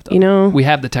where you left off. You know? We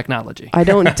have the technology. I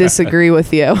don't disagree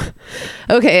with you.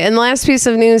 Okay, and last piece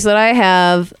of news that I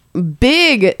have...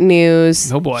 Big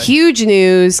news. Oh boy. Huge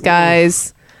news,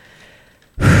 guys.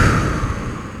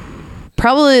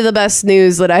 Probably the best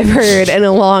news that I've heard in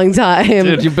a long time.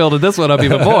 Dude, you built this one up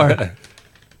even more.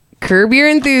 Curb Your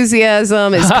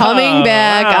Enthusiasm is coming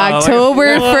back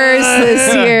October 1st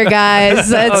this year, guys.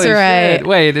 That's Holy right. Shit.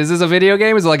 Wait, is this a video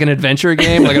game? Is it like an adventure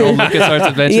game? Like an old LucasArts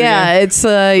adventure game? Yeah, it's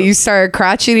you start a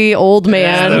crotchety old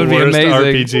man. that would be Worst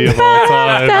amazing. RPG of all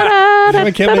time.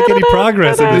 I can't make any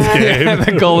progress in this game.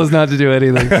 The goal is not to do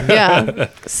anything. Yeah.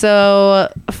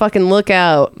 So fucking look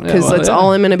out, because that's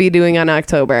all I'm going to be doing on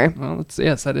October. Well,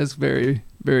 yes, that is very,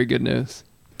 very good news.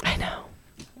 I know.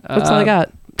 That's all I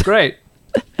got. Great.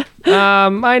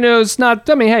 My news, not,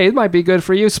 I mean, hey, it might be good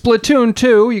for you. Splatoon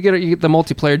 2, you get the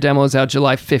multiplayer demos out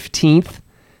July 15th.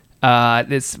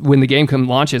 It's when the game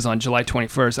launches on July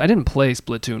 21st. I didn't play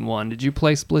Splatoon 1. Did you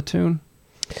play Splatoon?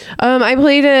 I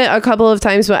played it a couple of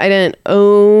times, but I didn't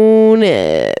own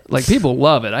it. Like, people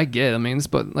love it. I get it. I mean,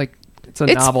 but like, it's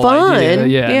novel fun. idea.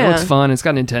 Yeah, no, it's fun. It's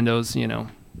got Nintendo's,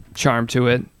 charm to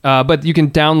it. But you can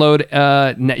download,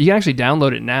 you can actually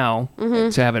download it now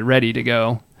to have it ready to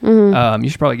go. You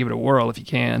should probably give it a whirl if you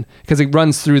can, because it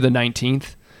runs through the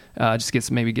 19th. Just get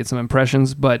some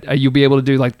impressions, but you'll be able to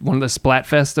do like one of the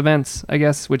Splatfest events, I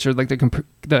guess, which are like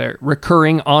the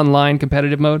recurring online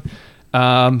competitive mode.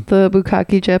 The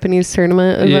Bukkake Japanese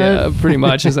tournament event. Yeah, pretty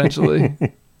much, essentially.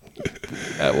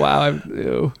 Wow,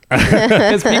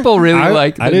 because people really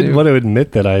I didn't want to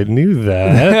admit that I knew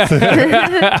that.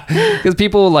 Because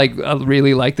people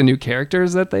really like the new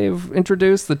characters that they've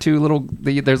introduced. The two little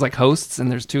there's like hosts,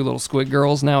 and there's 2 little squid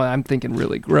girls now. I'm thinking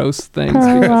really gross things.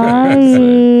 Oh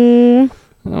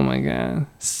my god.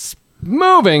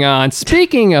 Moving on.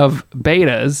 Speaking of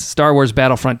betas, Star Wars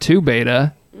Battlefront 2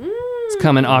 beta is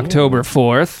coming October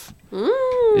 4th.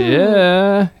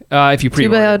 Yeah. If you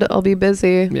pre-order. Too bad I'll be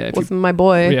busy with my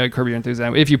boy. Yeah, Curb Your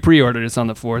Enthusiasm. If you pre-ordered, it's on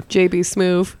the 4th. JB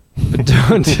Smoove. But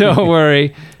don't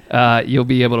worry. You'll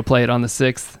be able to play it on the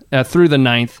 6th through the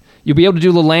 9th. You'll be able to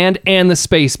do the land and the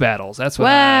space battles. That's what.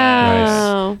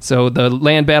 Wow. Nice. So the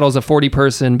land battle is a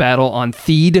 40-person battle on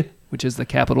Theed, which is the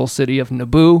capital city of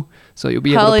Naboo. So you'll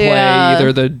be able to play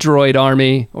either the droid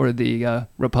army or the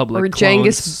Republic or clones.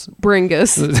 Genghis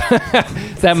Bringus.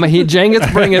 Genghis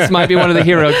Bringus might be one of the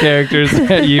hero characters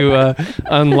that you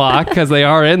unlock, because they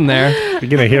are in there. You're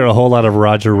going to hear a whole lot of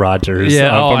Roger Rogers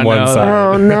from one side.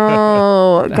 Oh,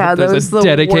 no. God, that was the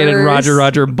dedicated worst.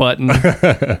 Roger button.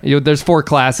 There's 4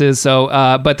 classes. So,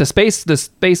 but the space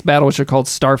battle, which are called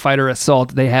Starfighter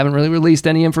Assault, they haven't really released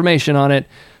any information on it.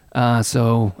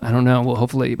 So I don't know. Well,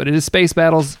 hopefully, but it is space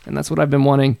battles, and that's what I've been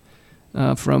wanting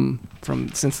from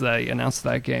since they announced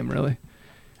that game. Really.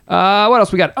 What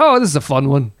else we got? Oh, this is a fun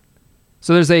one.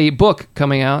 So there's a book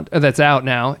coming out that's out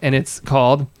now, and it's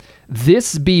called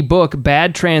 "This Be Book: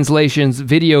 Bad Translations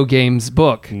Video Games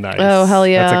Book." Nice. Oh, hell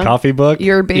yeah! That's a coffee book.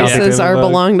 Your bases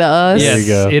belong to us. Yes, there you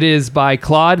go. It is by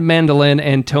Claude Mandelin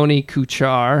and Tony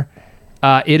Kuchar.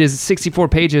 It is 64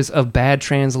 pages of bad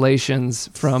translations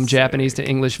from Japanese to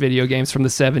English video games from the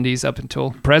 70s up until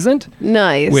present.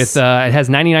 Nice. With it has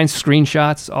 99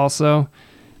 screenshots also.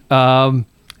 I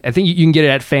think you can get it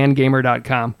at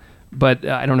fangamer.com, but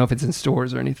I don't know if it's in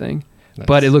stores or anything. Nice.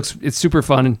 But it's super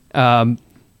fun.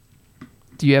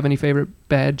 Do you have any favorite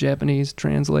bad Japanese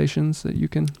translations that you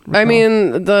can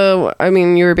recall? I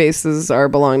mean, Your Bases Are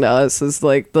Belong to Us is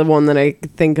like the one that I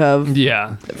think of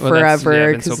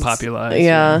forever. Been so popularized.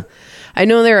 Yeah. I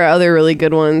know there are other really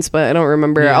good ones, but I don't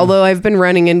remember. Yeah. Although I've been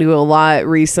running into a lot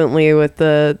recently with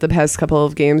the past couple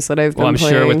of games that I've been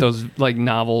playing. I'm sure with those like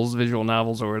novels, visual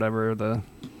novels or whatever, the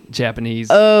Japanese.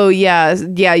 Oh, yeah.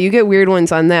 Yeah, you get weird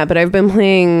ones on that, but I've been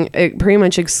playing it pretty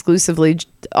much exclusively.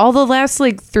 All the last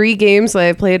like 3 games that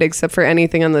I've played, except for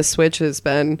anything on the Switch, has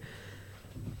been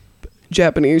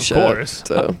Japanese shit. Of course.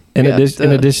 So, in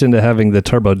addition to having the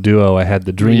Turbo Duo, I had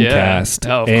the Dreamcast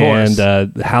of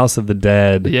course. House of the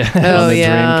Dead on the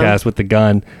Dreamcast with the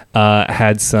gun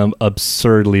had some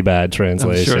absurdly bad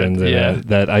translations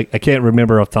that I can't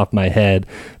remember off the top of my head,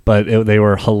 but they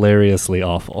were hilariously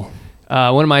awful.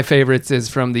 One of my favorites is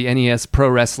from the NES Pro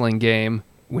Wrestling game.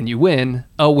 When you win,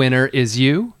 a winner is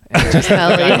you. And just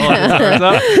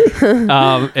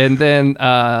and then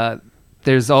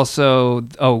there's also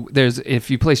if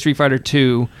you play Street Fighter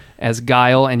 2 as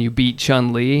Guile and you beat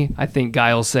Chun-Li, I think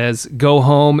Guile says, "Go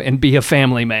home and be a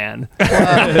family man."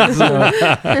 Those are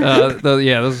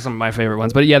some of my favorite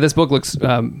ones. But yeah, this book looks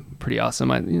pretty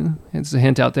awesome. It's a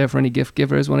hint out there for any gift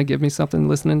givers. Want to give me something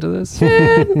listening to this?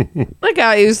 I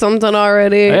got you something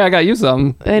already. Hey, I got you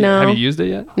something. I know. Have you used it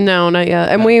yet? No, not yet.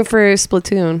 I'm waiting for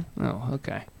Splatoon. Oh,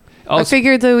 okay. I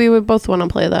figured that we would both want to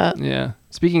play that. Yeah.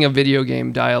 Speaking of video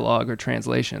game dialogue or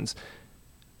translations,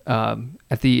 I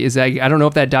don't know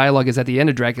if that dialogue is at the end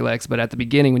of Dracula X, but at the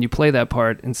beginning when you play that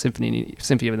part in Symphony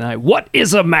of the Night, what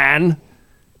is a man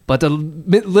but a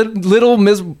miserable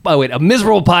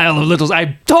pile of littles?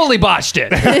 I totally botched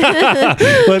it.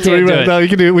 Let's rewrite. No,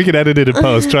 we can edit it in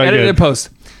post. Try edit it in post.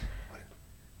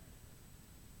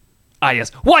 Ah,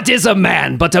 yes. What is a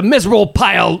man but a miserable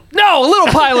pile? No, a little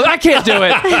pile. I can't do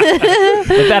it.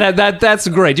 But that's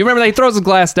great. Do you remember that he throws his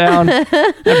glass down?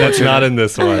 That's not in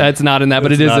this one. That's not in that,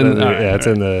 but it is in. It's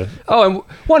in the. Oh, and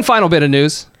one final bit of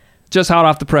news, just hot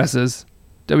off the presses: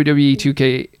 WWE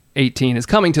 2K18 is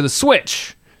coming to the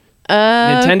Switch.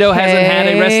 Nintendo hasn't had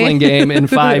a wrestling game in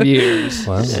 5 years.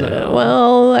 Wow.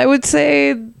 Well, I would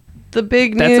say. The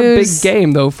big news. That's a big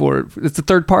game, though. It's a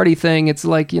third-party thing. It's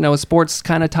like, a sports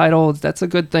kind of title. That's a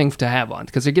good thing to have on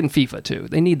because they're getting FIFA, too.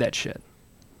 They need that shit.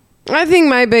 I think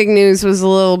my big news was a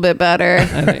little bit better.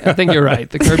 I think you're right.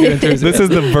 The Kirby Enthusiast. This is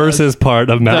the versus part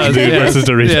of Mountain Dew versus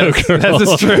Dorito Girl.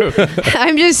 That's true.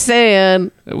 I'm just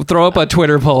saying. We'll throw up a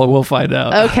Twitter poll and we'll find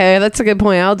out. Okay, that's a good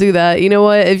point. I'll do that. You know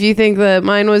what? If you think that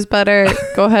mine was better,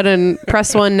 go ahead and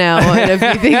press 1 now. And if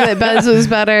you think that Ben's was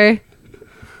better...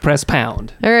 Press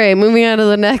pound. All right, moving on to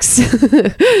the next.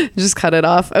 Just cut it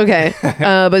off. Okay.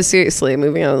 But seriously,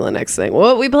 moving on to the next thing.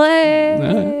 What we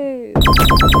play?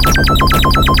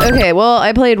 Okay, well,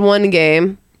 I played one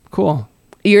game. Cool.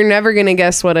 You're never going to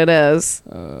guess what it is.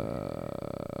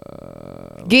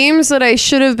 Games that I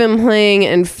should have been playing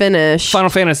and finished. Final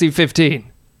Fantasy 15.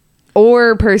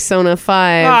 Or Persona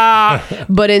 5.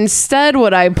 But instead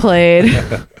what I played...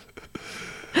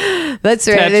 That's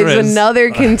right. Tetris. There's another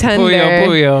contender.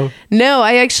 Puyo. No,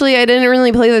 I didn't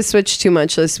really play the Switch too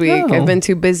much this week. Oh. I've been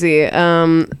too busy.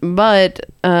 But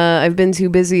I've been too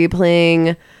busy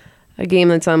playing a game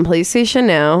that's on PlayStation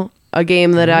now. A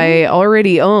game that I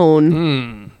already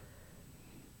own.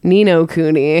 Ni no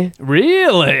Kuni.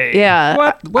 Really? Yeah.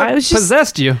 What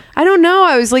possessed you? I don't know.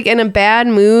 I was like in a bad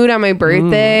mood on my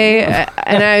birthday,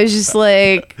 and I was just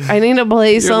like, I need to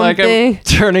play something. Like, I'm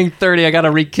turning 30. I got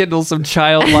to rekindle some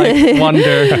childlike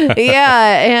wonder.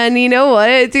 Yeah, and you know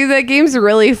what, dude? That game's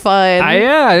really fun.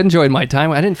 I enjoyed my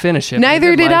time. I didn't finish it.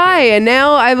 Neither did I. And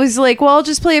now I was like, well, I'll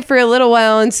just play it for a little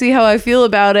while and see how I feel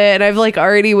about it. And I've like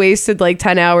already wasted like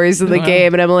 10 hours of the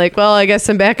game, and I'm like, well, I guess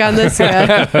I'm back on this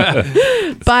round.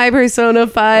 Bye, Persona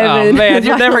 5. Oh, man,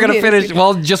 you're never going to finish.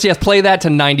 Well, just play that to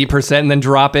 90% and then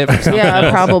drop it. Yeah,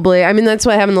 probably. I mean, that's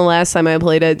what happened the last time I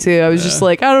played it, too. I was just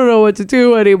like, I don't know what to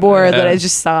do anymore. Then I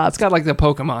just stopped. It's got like the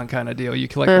Pokemon kind of deal. You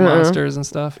collect the monsters and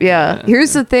stuff. Yeah.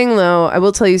 Here's the thing, though. I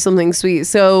will tell you something sweet.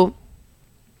 So,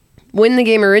 when the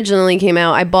game originally came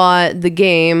out, I bought the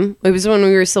game. It was when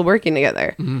we were still working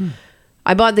together. Mm-hmm.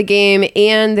 I bought the game,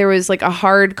 and there was like a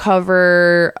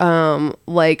hardcover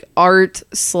like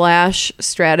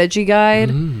art/strategy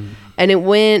guide. And it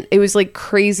was like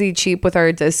crazy cheap with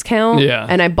our discount. Yeah.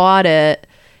 And I bought it,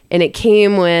 and it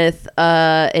came with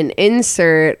an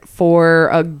insert for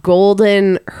a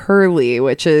golden Hurley,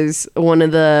 which is one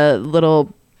of the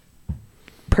little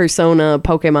Persona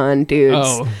Pokemon dudes.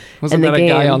 Oh, wasn't that a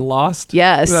guy on Lost?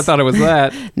 Yes. I thought it was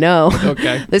that. No.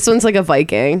 Okay. This one's like a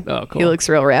Viking. Oh, cool. He looks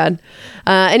real rad.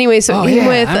 Anyway, so it came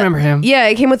with... I remember him. Yeah,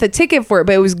 it came with a ticket for it,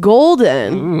 but it was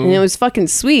golden. Ooh. And it was fucking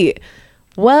sweet.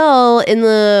 Well, in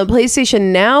the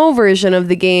PlayStation Now version of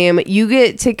the game, you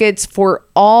get tickets for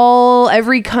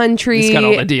every country. It's got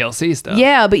all the DLC stuff.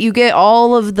 Yeah, but you get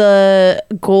all of the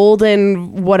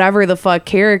golden whatever the fuck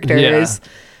characters. Yeah.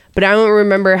 But I don't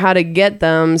remember how to get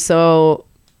them, so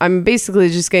I'm basically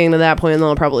just getting to that point and then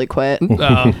I'll probably quit.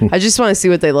 I just want to see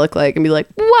what they look like and be like,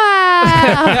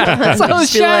 wow. So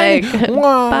just be shiny. like,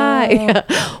 Wow. bye.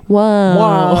 Wow.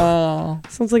 Wow.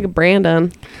 Sounds like a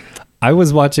Brandon. I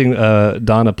was watching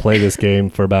Donna play this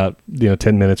game for about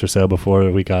 10 minutes or so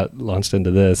before we got launched into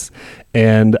this,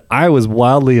 and I was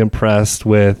wildly impressed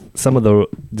with some of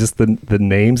the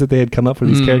names that they had come up for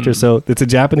these characters. So it's a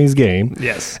Japanese game,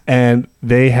 Yes. and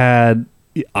they had.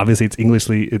 Obviously, it's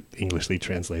Englishly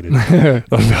translated.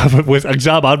 With a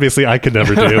job, obviously, I could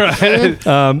never do.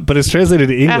 Right. But it's translated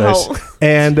to English, Ow.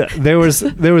 and there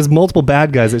was multiple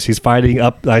bad guys that she's fighting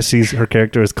up. Her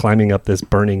character is climbing up this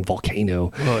burning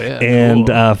volcano, and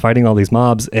fighting all these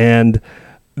mobs. And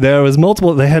there was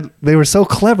multiple. They were so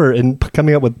clever in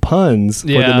coming up with puns for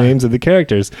the names of the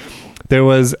characters. There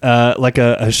was like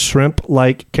a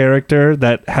shrimp-like character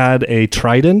that had a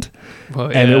trident,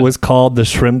 and it was called the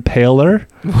Shrimp Paler.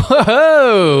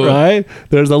 Whoa! Right?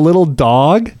 There's a little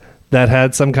dog that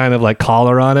had some kind of like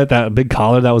collar on it, that big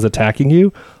collar that was attacking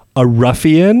you. A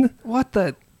ruffian. What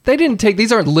the? They didn't take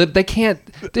these. Aren't they can't.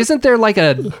 Isn't there like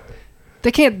a?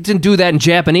 They can't do that in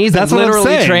Japanese. That's literally what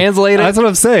I'm saying. Translated. That's what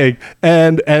I'm saying.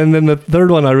 And then the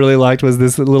third one I really liked was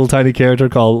this little tiny character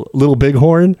called Little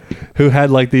Bighorn, who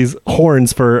had like these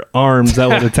horns for arms that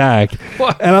would attack.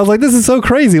 And I was like, this is so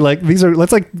crazy. Like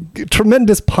that's like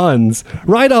tremendous puns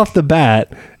right off the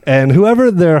bat. And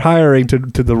whoever they're hiring to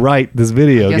write this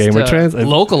video game or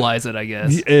localize it, I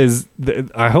guess,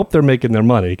 I hope they're making their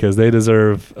money because they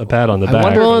deserve a pat on the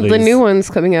back. Well, the new one's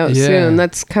coming out soon.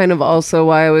 That's kind of also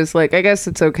why I was like, I guess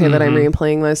it's okay that I'm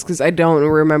replaying this because I don't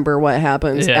remember what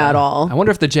happens at all. I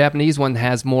wonder if the Japanese one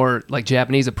has more like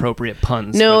Japanese appropriate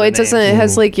puns. No, it doesn't. It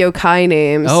has like yokai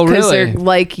names. Oh, really? Because they're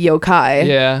like yokai.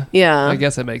 Yeah. Yeah. I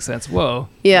guess that makes sense. Whoa.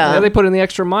 Yeah. They put in the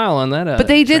extra mile on that. But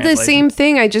they did the same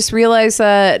thing. I just realized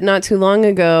that not too long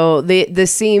ago. The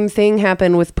same thing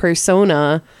happened with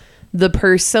Persona. The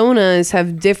Personas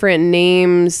have different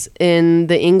names in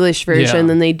the English version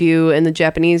than they do in the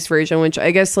Japanese version, which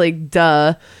I guess like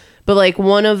duh. But like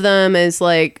one of them is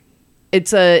like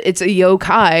it's a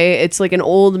yokai. It's like an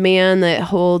old man that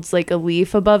holds like a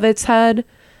leaf above its head.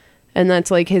 And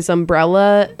that's like his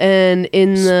umbrella. And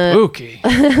in the spooky.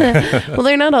 Well,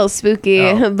 they're not all spooky,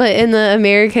 but in the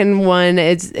American one,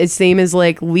 its name is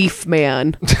like Leaf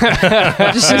Man.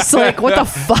 It's just like, what the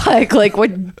fuck? Like,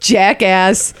 what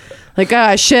jackass? Like,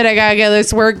 shit, I gotta get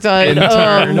this work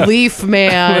done. Leaf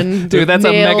Man. Dude, that's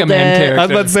a Mega Man character. I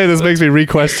was about to say, this makes me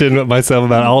re-question myself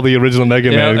about all the original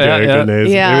Mega Man character names.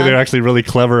 Yeah. Maybe they're actually really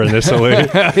clever initially.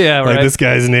 Yeah, right. Like, this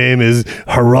guy's name is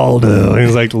Geraldo. And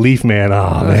he's like, Leaf Man.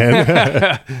 Oh,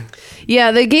 man.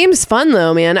 Yeah, the game's fun,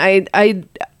 though, man. I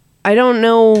don't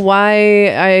know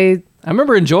why I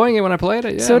remember enjoying it when I played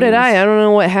it. Yeah, so did I. I don't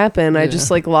know what happened. I just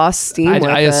like lost steam.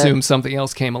 I assumed something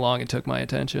else came along and took my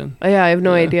attention. Yeah, I have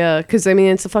no idea because I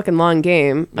mean it's a fucking long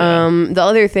game. Yeah. The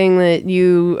other thing that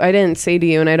I didn't say to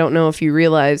you, and I don't know if you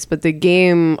realized, but the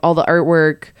game, all the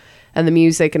artwork and the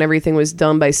music and everything was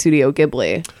done by Studio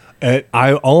Ghibli.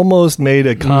 I almost made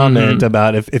a comment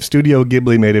about if Studio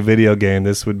Ghibli made a video game,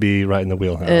 this would be right in the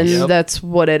wheelhouse. And that's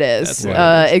what it is.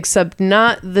 Right. Except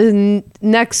not the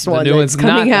next one that's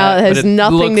coming coming out. Has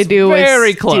nothing to do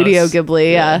with Studio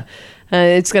Ghibli. Yeah.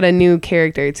 It's got a new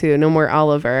character, too. No more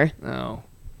Oliver. Oh.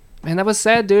 Man, that was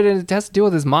sad, dude. And it has to do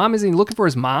with his mom. Is he looking for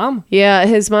his mom? Yeah,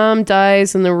 his mom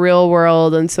dies in the real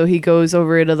world, and so he goes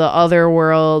over to the other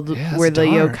world where the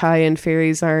yokai and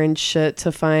fairies are and shit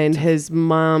to find his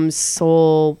mom's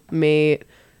soul mate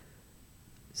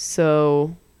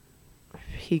so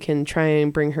he can try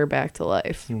and bring her back to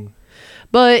life.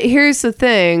 But here's the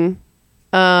thing.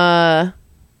 Oh,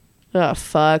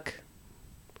 fuck.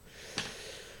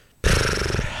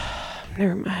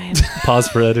 Never mind. Pause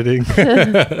for editing.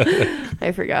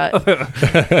 I forgot.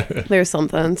 There's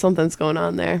something's going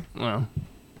on there. Well,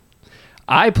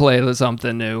 I played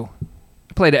something new.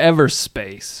 I played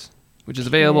Everspace, which is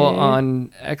available on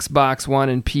Xbox One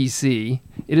and PC.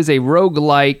 It is a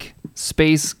roguelike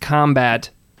space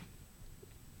combat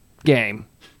game.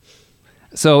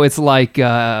 So it's like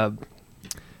FTL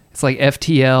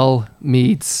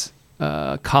meets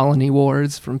Colony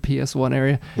Wars from PS1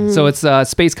 area. So it's a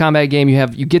space combat game.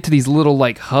 You get to these little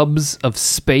like hubs of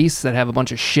space that have a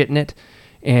bunch of shit in it,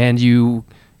 and you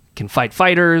can fight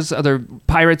fighters, other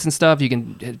pirates and stuff. You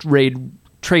can raid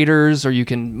traders, or you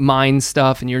can mine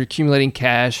stuff, and you're accumulating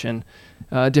cash. And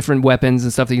different weapons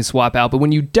and stuff that you can swap out. But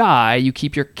when you die, you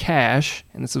keep your cash,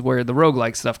 and this is where the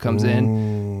roguelike stuff comes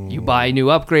in. You buy new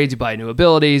upgrades, you buy new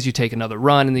abilities, you take another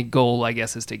run, and the goal, I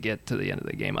guess, is to get to the end of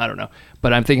the game. I don't know.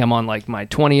 But I'm thinking I'm on like my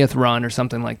 20th run or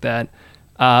something like that.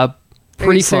 Are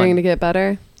Pretty you starting fun. to get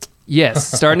better?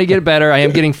 Yes, starting to get better. I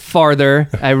am getting farther.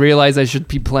 I realize I should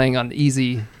be playing on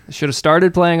easy. I should have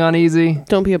started playing on easy.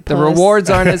 Don't be a puss. The rewards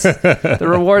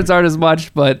aren't as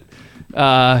much, but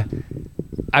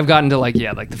I've gotten to like the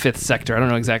 5th sector. I don't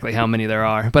know exactly how many there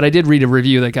are, but I did read a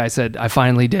review. That guy said I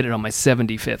finally did it on my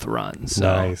 75th run. So,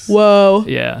 Nice. Whoa.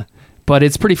 yeah, but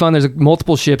it's pretty fun. There's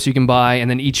multiple ships you can buy, and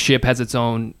then each ship has its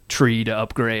own tree to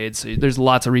upgrade. So there's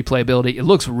lots of replayability. It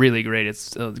looks really great.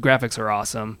 The graphics are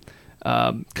awesome.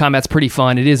 Combat's pretty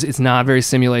fun. It's not very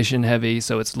simulation heavy,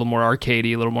 so it's a little more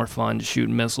arcadey, a little more fun, just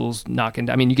shooting missiles, knocking.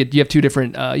 I mean, you have two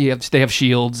different. They have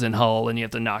shields and hull, and you have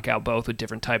to knock out both with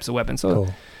different types of weapons. So,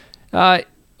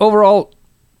 overall,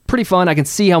 pretty fun. I can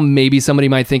see how maybe somebody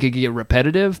might think it could get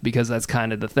repetitive because that's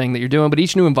kind of the thing that you're doing. But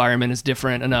each new environment is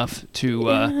different enough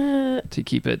to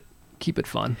keep it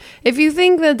fun. If you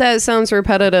think that sounds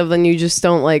repetitive, then you just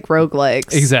don't like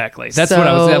roguelikes. Exactly. That's what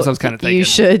I was kind of thinking. You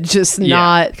should just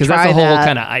not because try that's the whole that.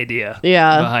 kind of idea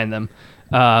behind them.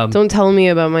 Don't tell me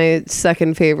about my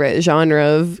second favorite genre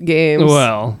of games.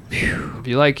 Well,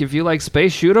 if you like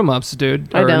space shoot 'em ups,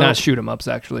 dude, I or don't. not shoot 'em ups,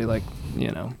 actually,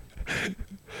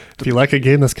 If you like a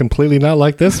game that's completely not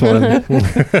like this one,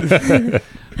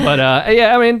 But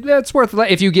I mean, it's worth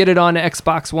it. If you get it on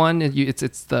Xbox One,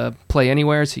 it's the Play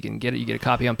Anywhere, so you can get it. You get a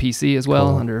copy on PC as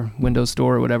well under Windows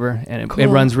Store or whatever, and it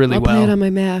runs really I'll well. play it on my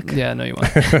Mac. Yeah, no, you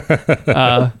won't.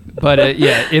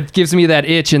 It gives me that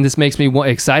itch, and this makes me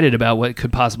excited about what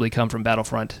could possibly come from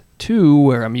Battlefront 2,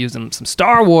 where I'm using some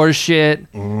Star Wars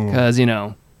shit, because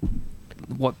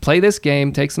play this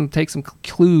game, take some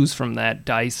clues from that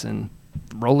dice and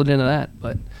roll it into that.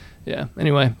 But yeah,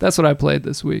 anyway, that's what I played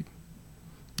this week.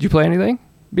 Did you play anything,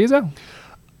 Bezo?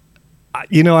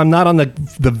 I'm not on the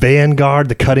vanguard,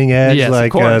 the cutting edge, Yes,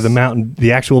 like of course.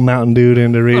 the actual Mountain Dude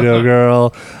and Dorito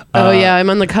Girl. I'm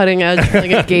on the cutting edge,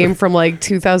 playing a game from like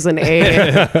 2008.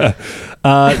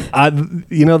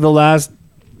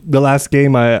 The last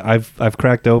game I've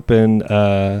cracked open.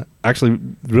 Actually,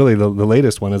 really, the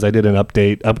latest one is I did an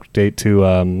update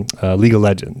to League of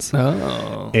Legends.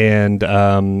 Oh,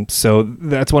 And so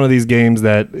that's one of these games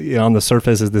that on the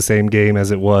surface is the same game as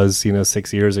it was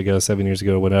 6 years ago, 7 years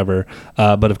ago, whatever.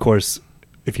 But of course,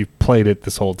 if you've played it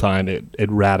this whole time, it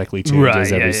radically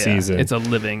changes every season. It's a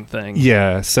living thing.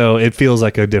 Yeah, so it feels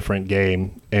like a different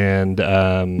game. And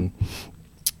I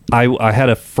had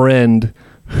a friend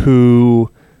who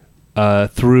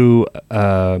through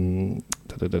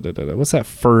what's that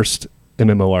first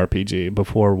MMORPG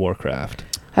before Warcraft?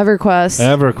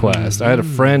 EverQuest. I had a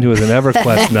friend who was an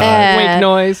EverQuest nut. Wink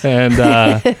noise. And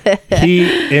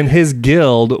he, in his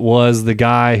guild, was the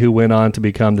guy who went on to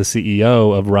become the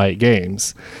CEO of Riot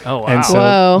Games. Oh, wow. And so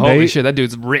Whoa. Holy shit, that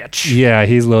dude's rich. Yeah,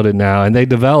 he's loaded now. And they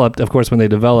developed, of course, when they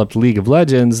developed League of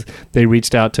Legends, they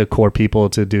reached out to core people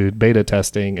to do beta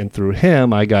testing. And through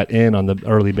him, I got in on the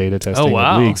early beta testing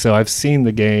wow. of League. So I've seen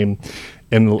the game.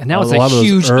 And now it's lot a of those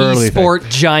huge early esport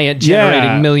giant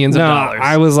generating millions of dollars.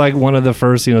 I was like one of the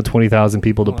first, 20,000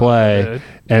 people to play. Dude.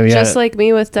 And Just like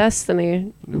me with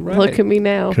Destiny. Right. Look at me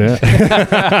now.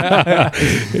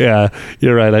 Yeah,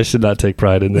 you're right. I should not take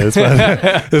pride in this.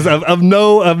 But of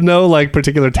no like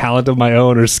particular talent of my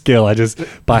own or skill. I just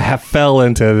fell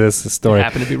into this story.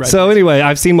 Happened to be right So there. anyway,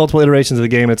 I've seen multiple iterations of the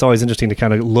game. It's always interesting to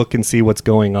kind of look and see what's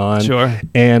going on. Sure.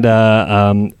 And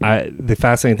the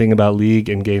fascinating thing about League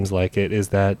and games like it is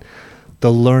that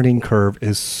the learning curve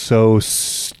is so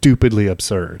stupidly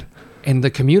absurd. And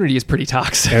the community is pretty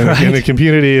toxic, And, right? and the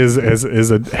community is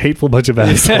a hateful bunch of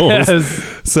assholes.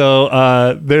 Yes.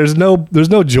 So there's no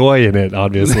joy in it,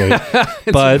 obviously.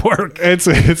 But work.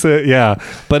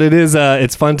 But it is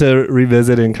it's fun to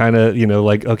revisit and kind of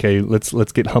like, okay,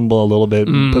 let's get humble a little bit,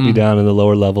 put me down in the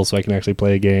lower level so I can actually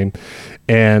play a game,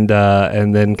 and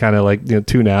then kind of like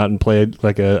tune out and play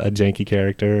like a janky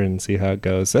character and see how it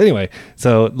goes. So anyway,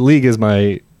 so League is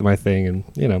my thing, and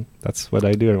that's what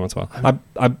I do every once in a while.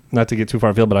 I not to get too far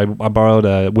afield, but I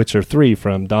borrowed Witcher 3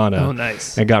 from Donna. Oh,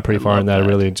 nice. And got pretty far in love that. I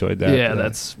really enjoyed that. Yeah,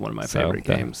 that's one of my favorite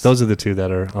games. Those are the two that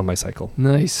are on my cycle.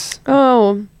 Nice.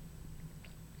 Oh,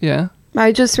 Yeah.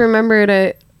 I just remembered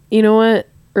it. You know what?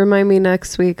 Remind me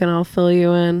next week and I'll fill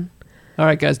you in. All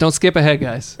right, guys. Don't skip ahead,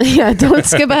 guys. Yeah, don't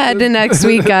skip ahead to next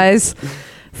week, guys.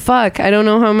 Fuck, I don't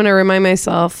know how I'm going to remind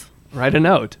myself. Write a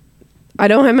note. I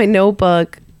don't have my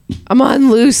notebook. I'm on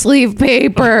loose leaf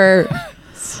paper.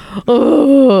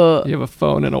 Ugh. You have a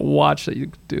phone and a watch that you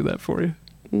can do that for you.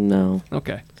 No.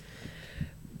 Okay.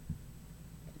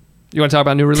 You want to talk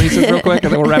about new releases real quick,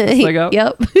 and then we'll wrap this thing up?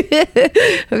 Yep.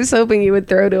 I was hoping you would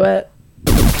throw to it.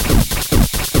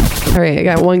 All right, I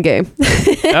got one game.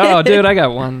 Oh, dude, I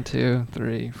got 1, 2,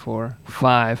 3, 4,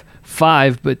 5.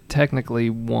 5, but technically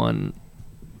one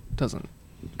doesn't.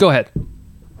 Go ahead.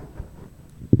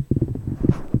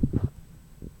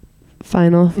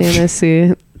 Final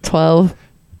Fantasy 12.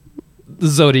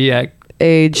 Zodiac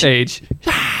Age. Age.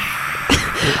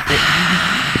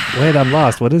 Wait, I'm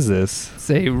lost. What is this? It's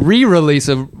a re-release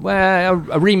of a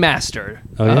remaster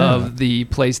yeah. of the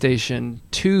PlayStation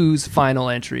 2's final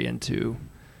entry into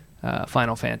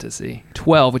Final Fantasy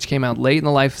 12, which came out late in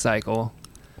the life cycle.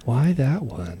 Why that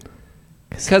one?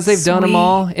 Because they've done them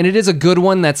all, and it is a good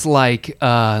one. That's like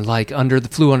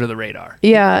flew under the radar.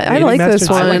 Yeah, I like this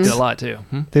one. I liked it a lot too.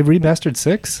 They remastered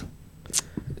 6?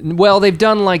 Well, they've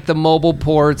done like the mobile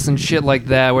ports and shit like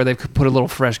that, where they've put a little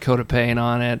fresh coat of paint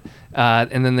on it,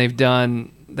 and then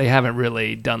they haven't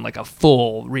really done like a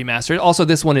full remaster. Also,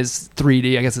 this one is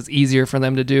 3D. I guess it's easier for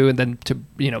them to do, and then to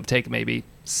take maybe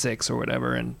 6 or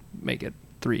whatever and make it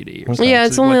 3D. Or something. Yeah,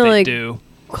 it's only like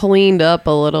cleaned up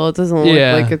a little. It doesn't look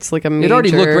like it's like a major... It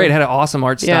already looked great. It had an awesome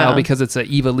art style because it's an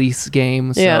Eva Lease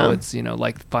game, so it's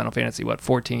like Final Fantasy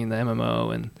 14, the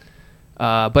MMO, and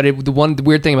but the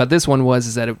weird thing about this one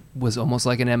is that it was almost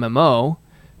like an MMO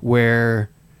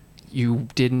where you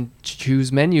didn't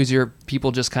choose menus. Your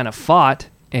people just kind of fought,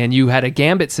 and you had a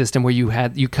gambit system where you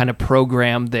kind of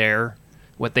programmed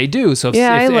what they do. So if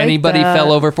anybody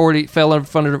fell under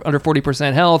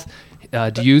 40% health,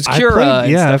 to use Cura.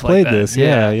 I played this.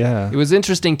 Yeah. It was an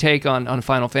interesting take on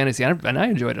Final Fantasy, and I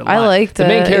enjoyed it a lot. I liked it. The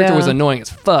main character was annoying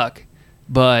as fuck,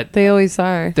 but they always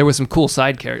are. There was some cool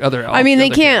side characters. They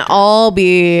can't all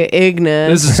be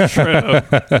Ignis. This is true.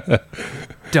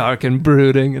 Dark and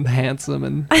brooding and handsome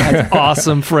and has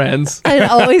awesome friends. And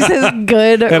always has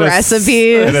good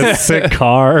recipes. And a sick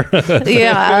car.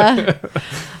 Yeah.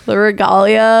 The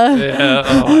regalia. Yeah.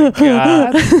 Oh my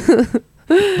god.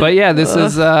 But yeah, this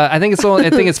is. I think it's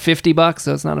 $50,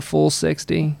 so it's not a full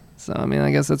 60. So I mean,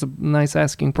 I guess that's a nice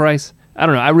asking price. I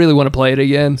don't know. I really want to play it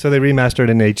again. So they remastered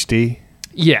in HD.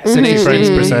 Yeah, 60 frames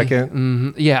per second. Mm-hmm.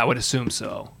 Yeah, I would assume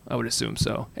so.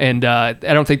 And I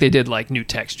don't think they did like new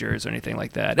textures or anything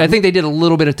like that. I think they did a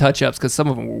little bit of touch-ups because some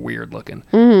of them were weird looking.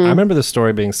 I remember the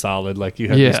story being solid. Like you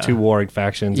had these two warring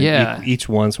factions. And each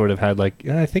one sort of had like,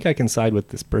 I think I can side with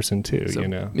this person too. So,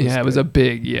 it was a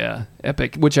big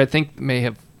epic, which I think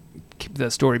the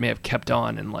story may have kept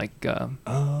on in like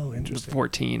interesting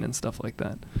 14 and stuff like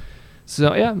that.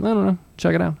 So yeah, I don't know.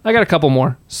 Check it out. I got a couple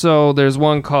more. So there's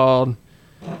one called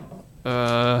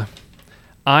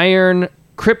Iron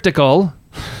Cryptical,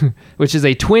 which is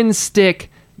a twin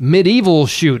stick medieval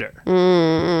shooter.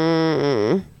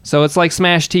 So it's like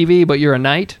Smash TV, but you're a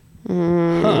knight.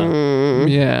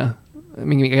 Yeah. I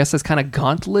mean, I guess that's kind of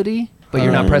gauntlet-y, but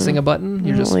you're not pressing a button.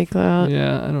 You're just like that.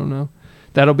 Yeah, I don't know.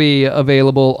 That'll be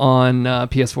available on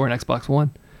PS4 and Xbox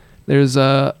One. There's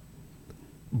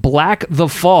Black the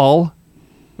Fall,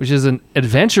 which is an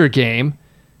adventure game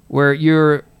where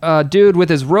you're a dude with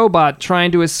his robot trying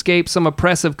to escape some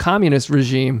oppressive communist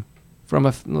regime from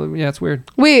it's weird.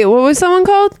 Wait, what was someone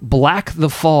called? Black the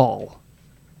Fall.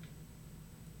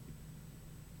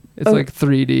 It's like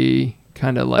 3D,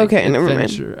 kind of like adventure. Never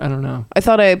mind. I don't know. I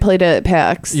thought I played it at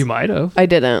PAX. You might have. I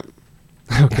didn't.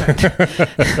 Okay.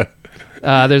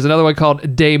 There's another one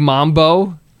called De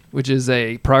Mambo, which is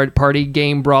a party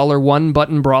game brawler,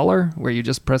 one-button brawler, where you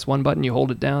just press one button, you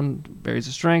hold it down, varies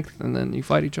the strength, and then you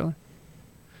fight each other.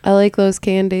 I like those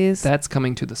candies. That's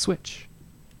coming to the Switch,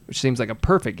 which seems like a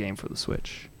perfect game for the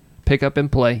Switch. Pick up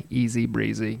and play, easy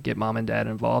breezy. Get mom and dad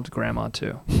involved, grandma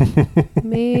too.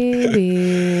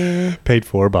 Maybe. Paid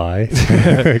for by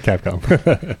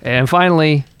Capcom. And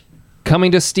finally,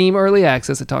 coming to Steam Early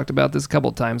Access, I talked about this a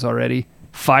couple times already.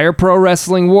 Fire Pro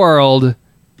Wrestling World,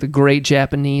 the great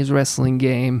Japanese wrestling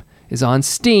game, is on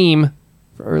Steam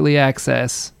for early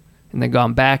access. And they've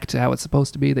gone back to how it's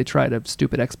supposed to be. They tried a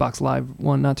stupid Xbox Live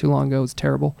one not too long ago. It was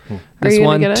terrible. This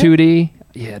one, 2D.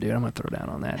 Yeah, dude, I'm going to throw down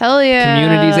on that. Hell yeah.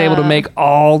 Community's able to make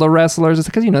all the wrestlers. It's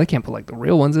because, they can't put like the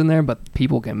real ones in there, but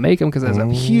people can make them because there's a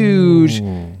huge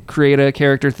create a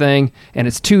character thing. And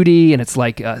it's 2D and it's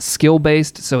like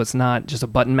skill-based. So it's not just a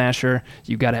button masher.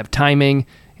 You got to have timing.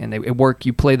 And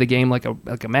you play the game like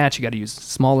a match. You got to use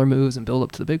smaller moves and build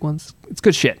up to the big ones. It's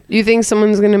good shit. You think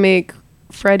someone's going to make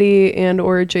Freddy and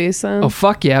or Jason? Oh,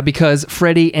 fuck yeah, because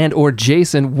Freddy and or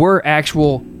Jason were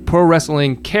actual pro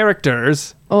wrestling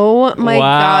characters. Oh my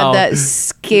God, that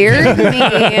scared me.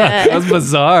 That was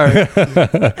bizarre.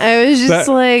 I was just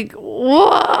like,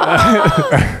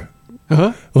 what?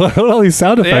 Huh? What are all these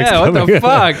sound effects? Yeah, what the coming in?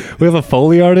 fuck? We have a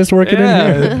Foley artist working in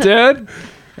here. Yeah, dude.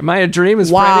 Am I a dream?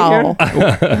 Is Wow. Freddy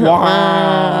here?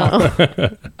 Wow.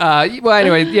 Well,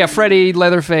 anyway, yeah, Freddy,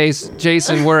 Leatherface,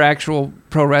 Jason were actual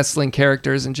pro wrestling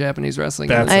characters in Japanese wrestling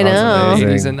That in the I know.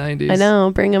 80s and 90s. I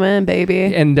know. Bring him in,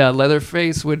 baby. And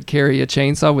Leatherface would carry a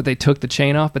chainsaw where they took the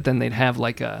chain off, but then they'd have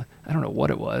like a, I don't know what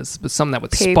it was, but something that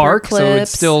would Paper spark, so it would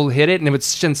clips. still hit it and it would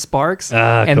send sparks.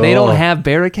 Ah, and they cool. don't have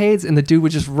barricades, and the dude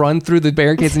would just run through the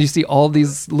barricades, and you see all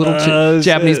these little Oh,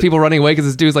 Japanese shit. people running away because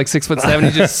this dude's like 6'7",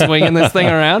 he's just swinging this thing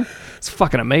around. It's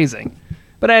fucking amazing.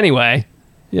 But anyway,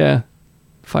 yeah,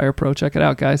 Fire Pro, check it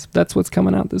out, guys. That's what's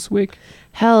coming out this week.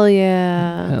 Hell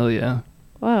yeah. Hell yeah.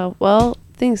 Wow. Well,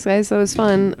 thanks, guys. That was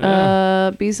fun.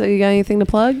 Yeah. Bisa, you got anything to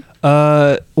plug?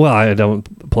 Well, I don't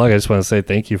plug. I just want to say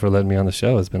thank you for letting me on the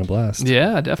show. It's been a blast.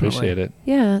 Yeah, definitely. Appreciate it.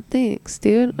 Yeah, thanks,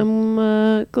 dude. I'm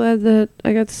glad that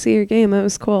I got to see your game. That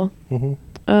was cool.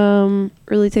 Mm-hmm.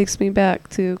 Really takes me back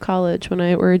to college when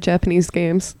I were Japanese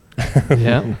games.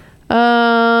 Yeah.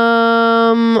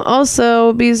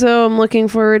 Also, Bizo, I'm looking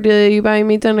forward to you buying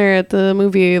me dinner at the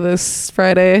movie this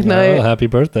Friday Oh, night. happy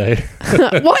birthday.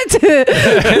 What?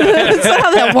 That's not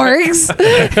how that works.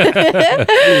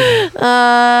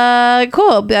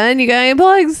 Cool. Ben, you got any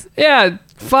plugs? Yeah,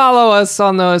 follow us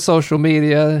on the social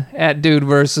media at Dude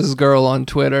versus Girl on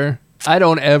Twitter. I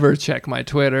don't ever check my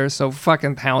Twitter, so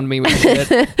fucking pound me with shit.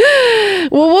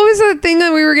 Well, what was that thing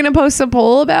that we were gonna post a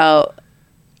poll about?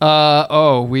 We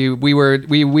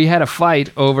had a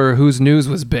fight over whose news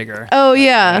was bigger. Oh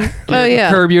yeah. Oh yeah.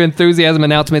 Curb Your Enthusiasm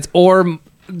announcements, or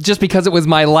just because it was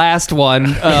my last one,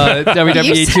 WWE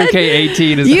You said-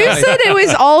 2K18 is. You said it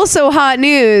was also hot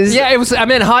news. Yeah, it was. I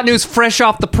meant hot news, fresh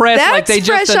off the press. That's like they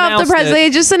fresh just off the announced press. it. They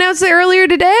just announced it earlier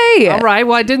today. All right.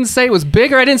 Well, I didn't say it was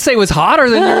bigger. I didn't say it was hotter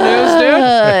than your news,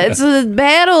 dude. It's a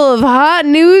battle of hot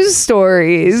news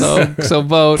stories. So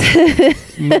vote.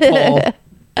 Poll.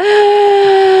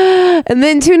 And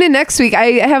then tune in next week. I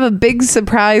have a big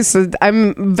surprise.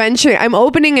 I'm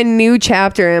opening a new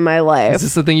chapter in my Is life.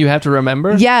 this the thing you have to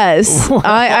remember? Yes,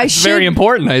 I It's should. very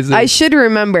important, Isaac. I should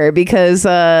remember because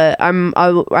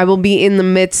I will be in the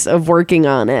midst of working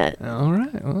on it. All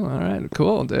right. Well, all right.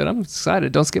 Cool, dude. I'm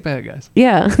excited. Don't skip ahead, guys.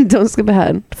 Yeah, don't skip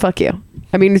ahead. Fuck you.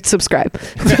 I mean, subscribe.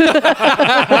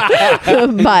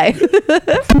 Bye.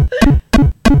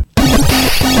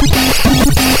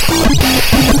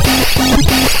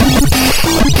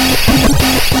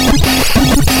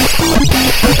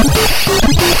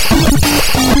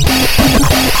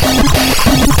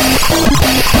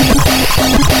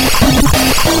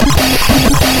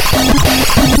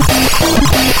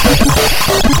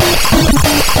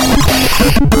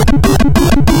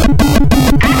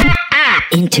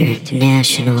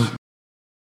 International.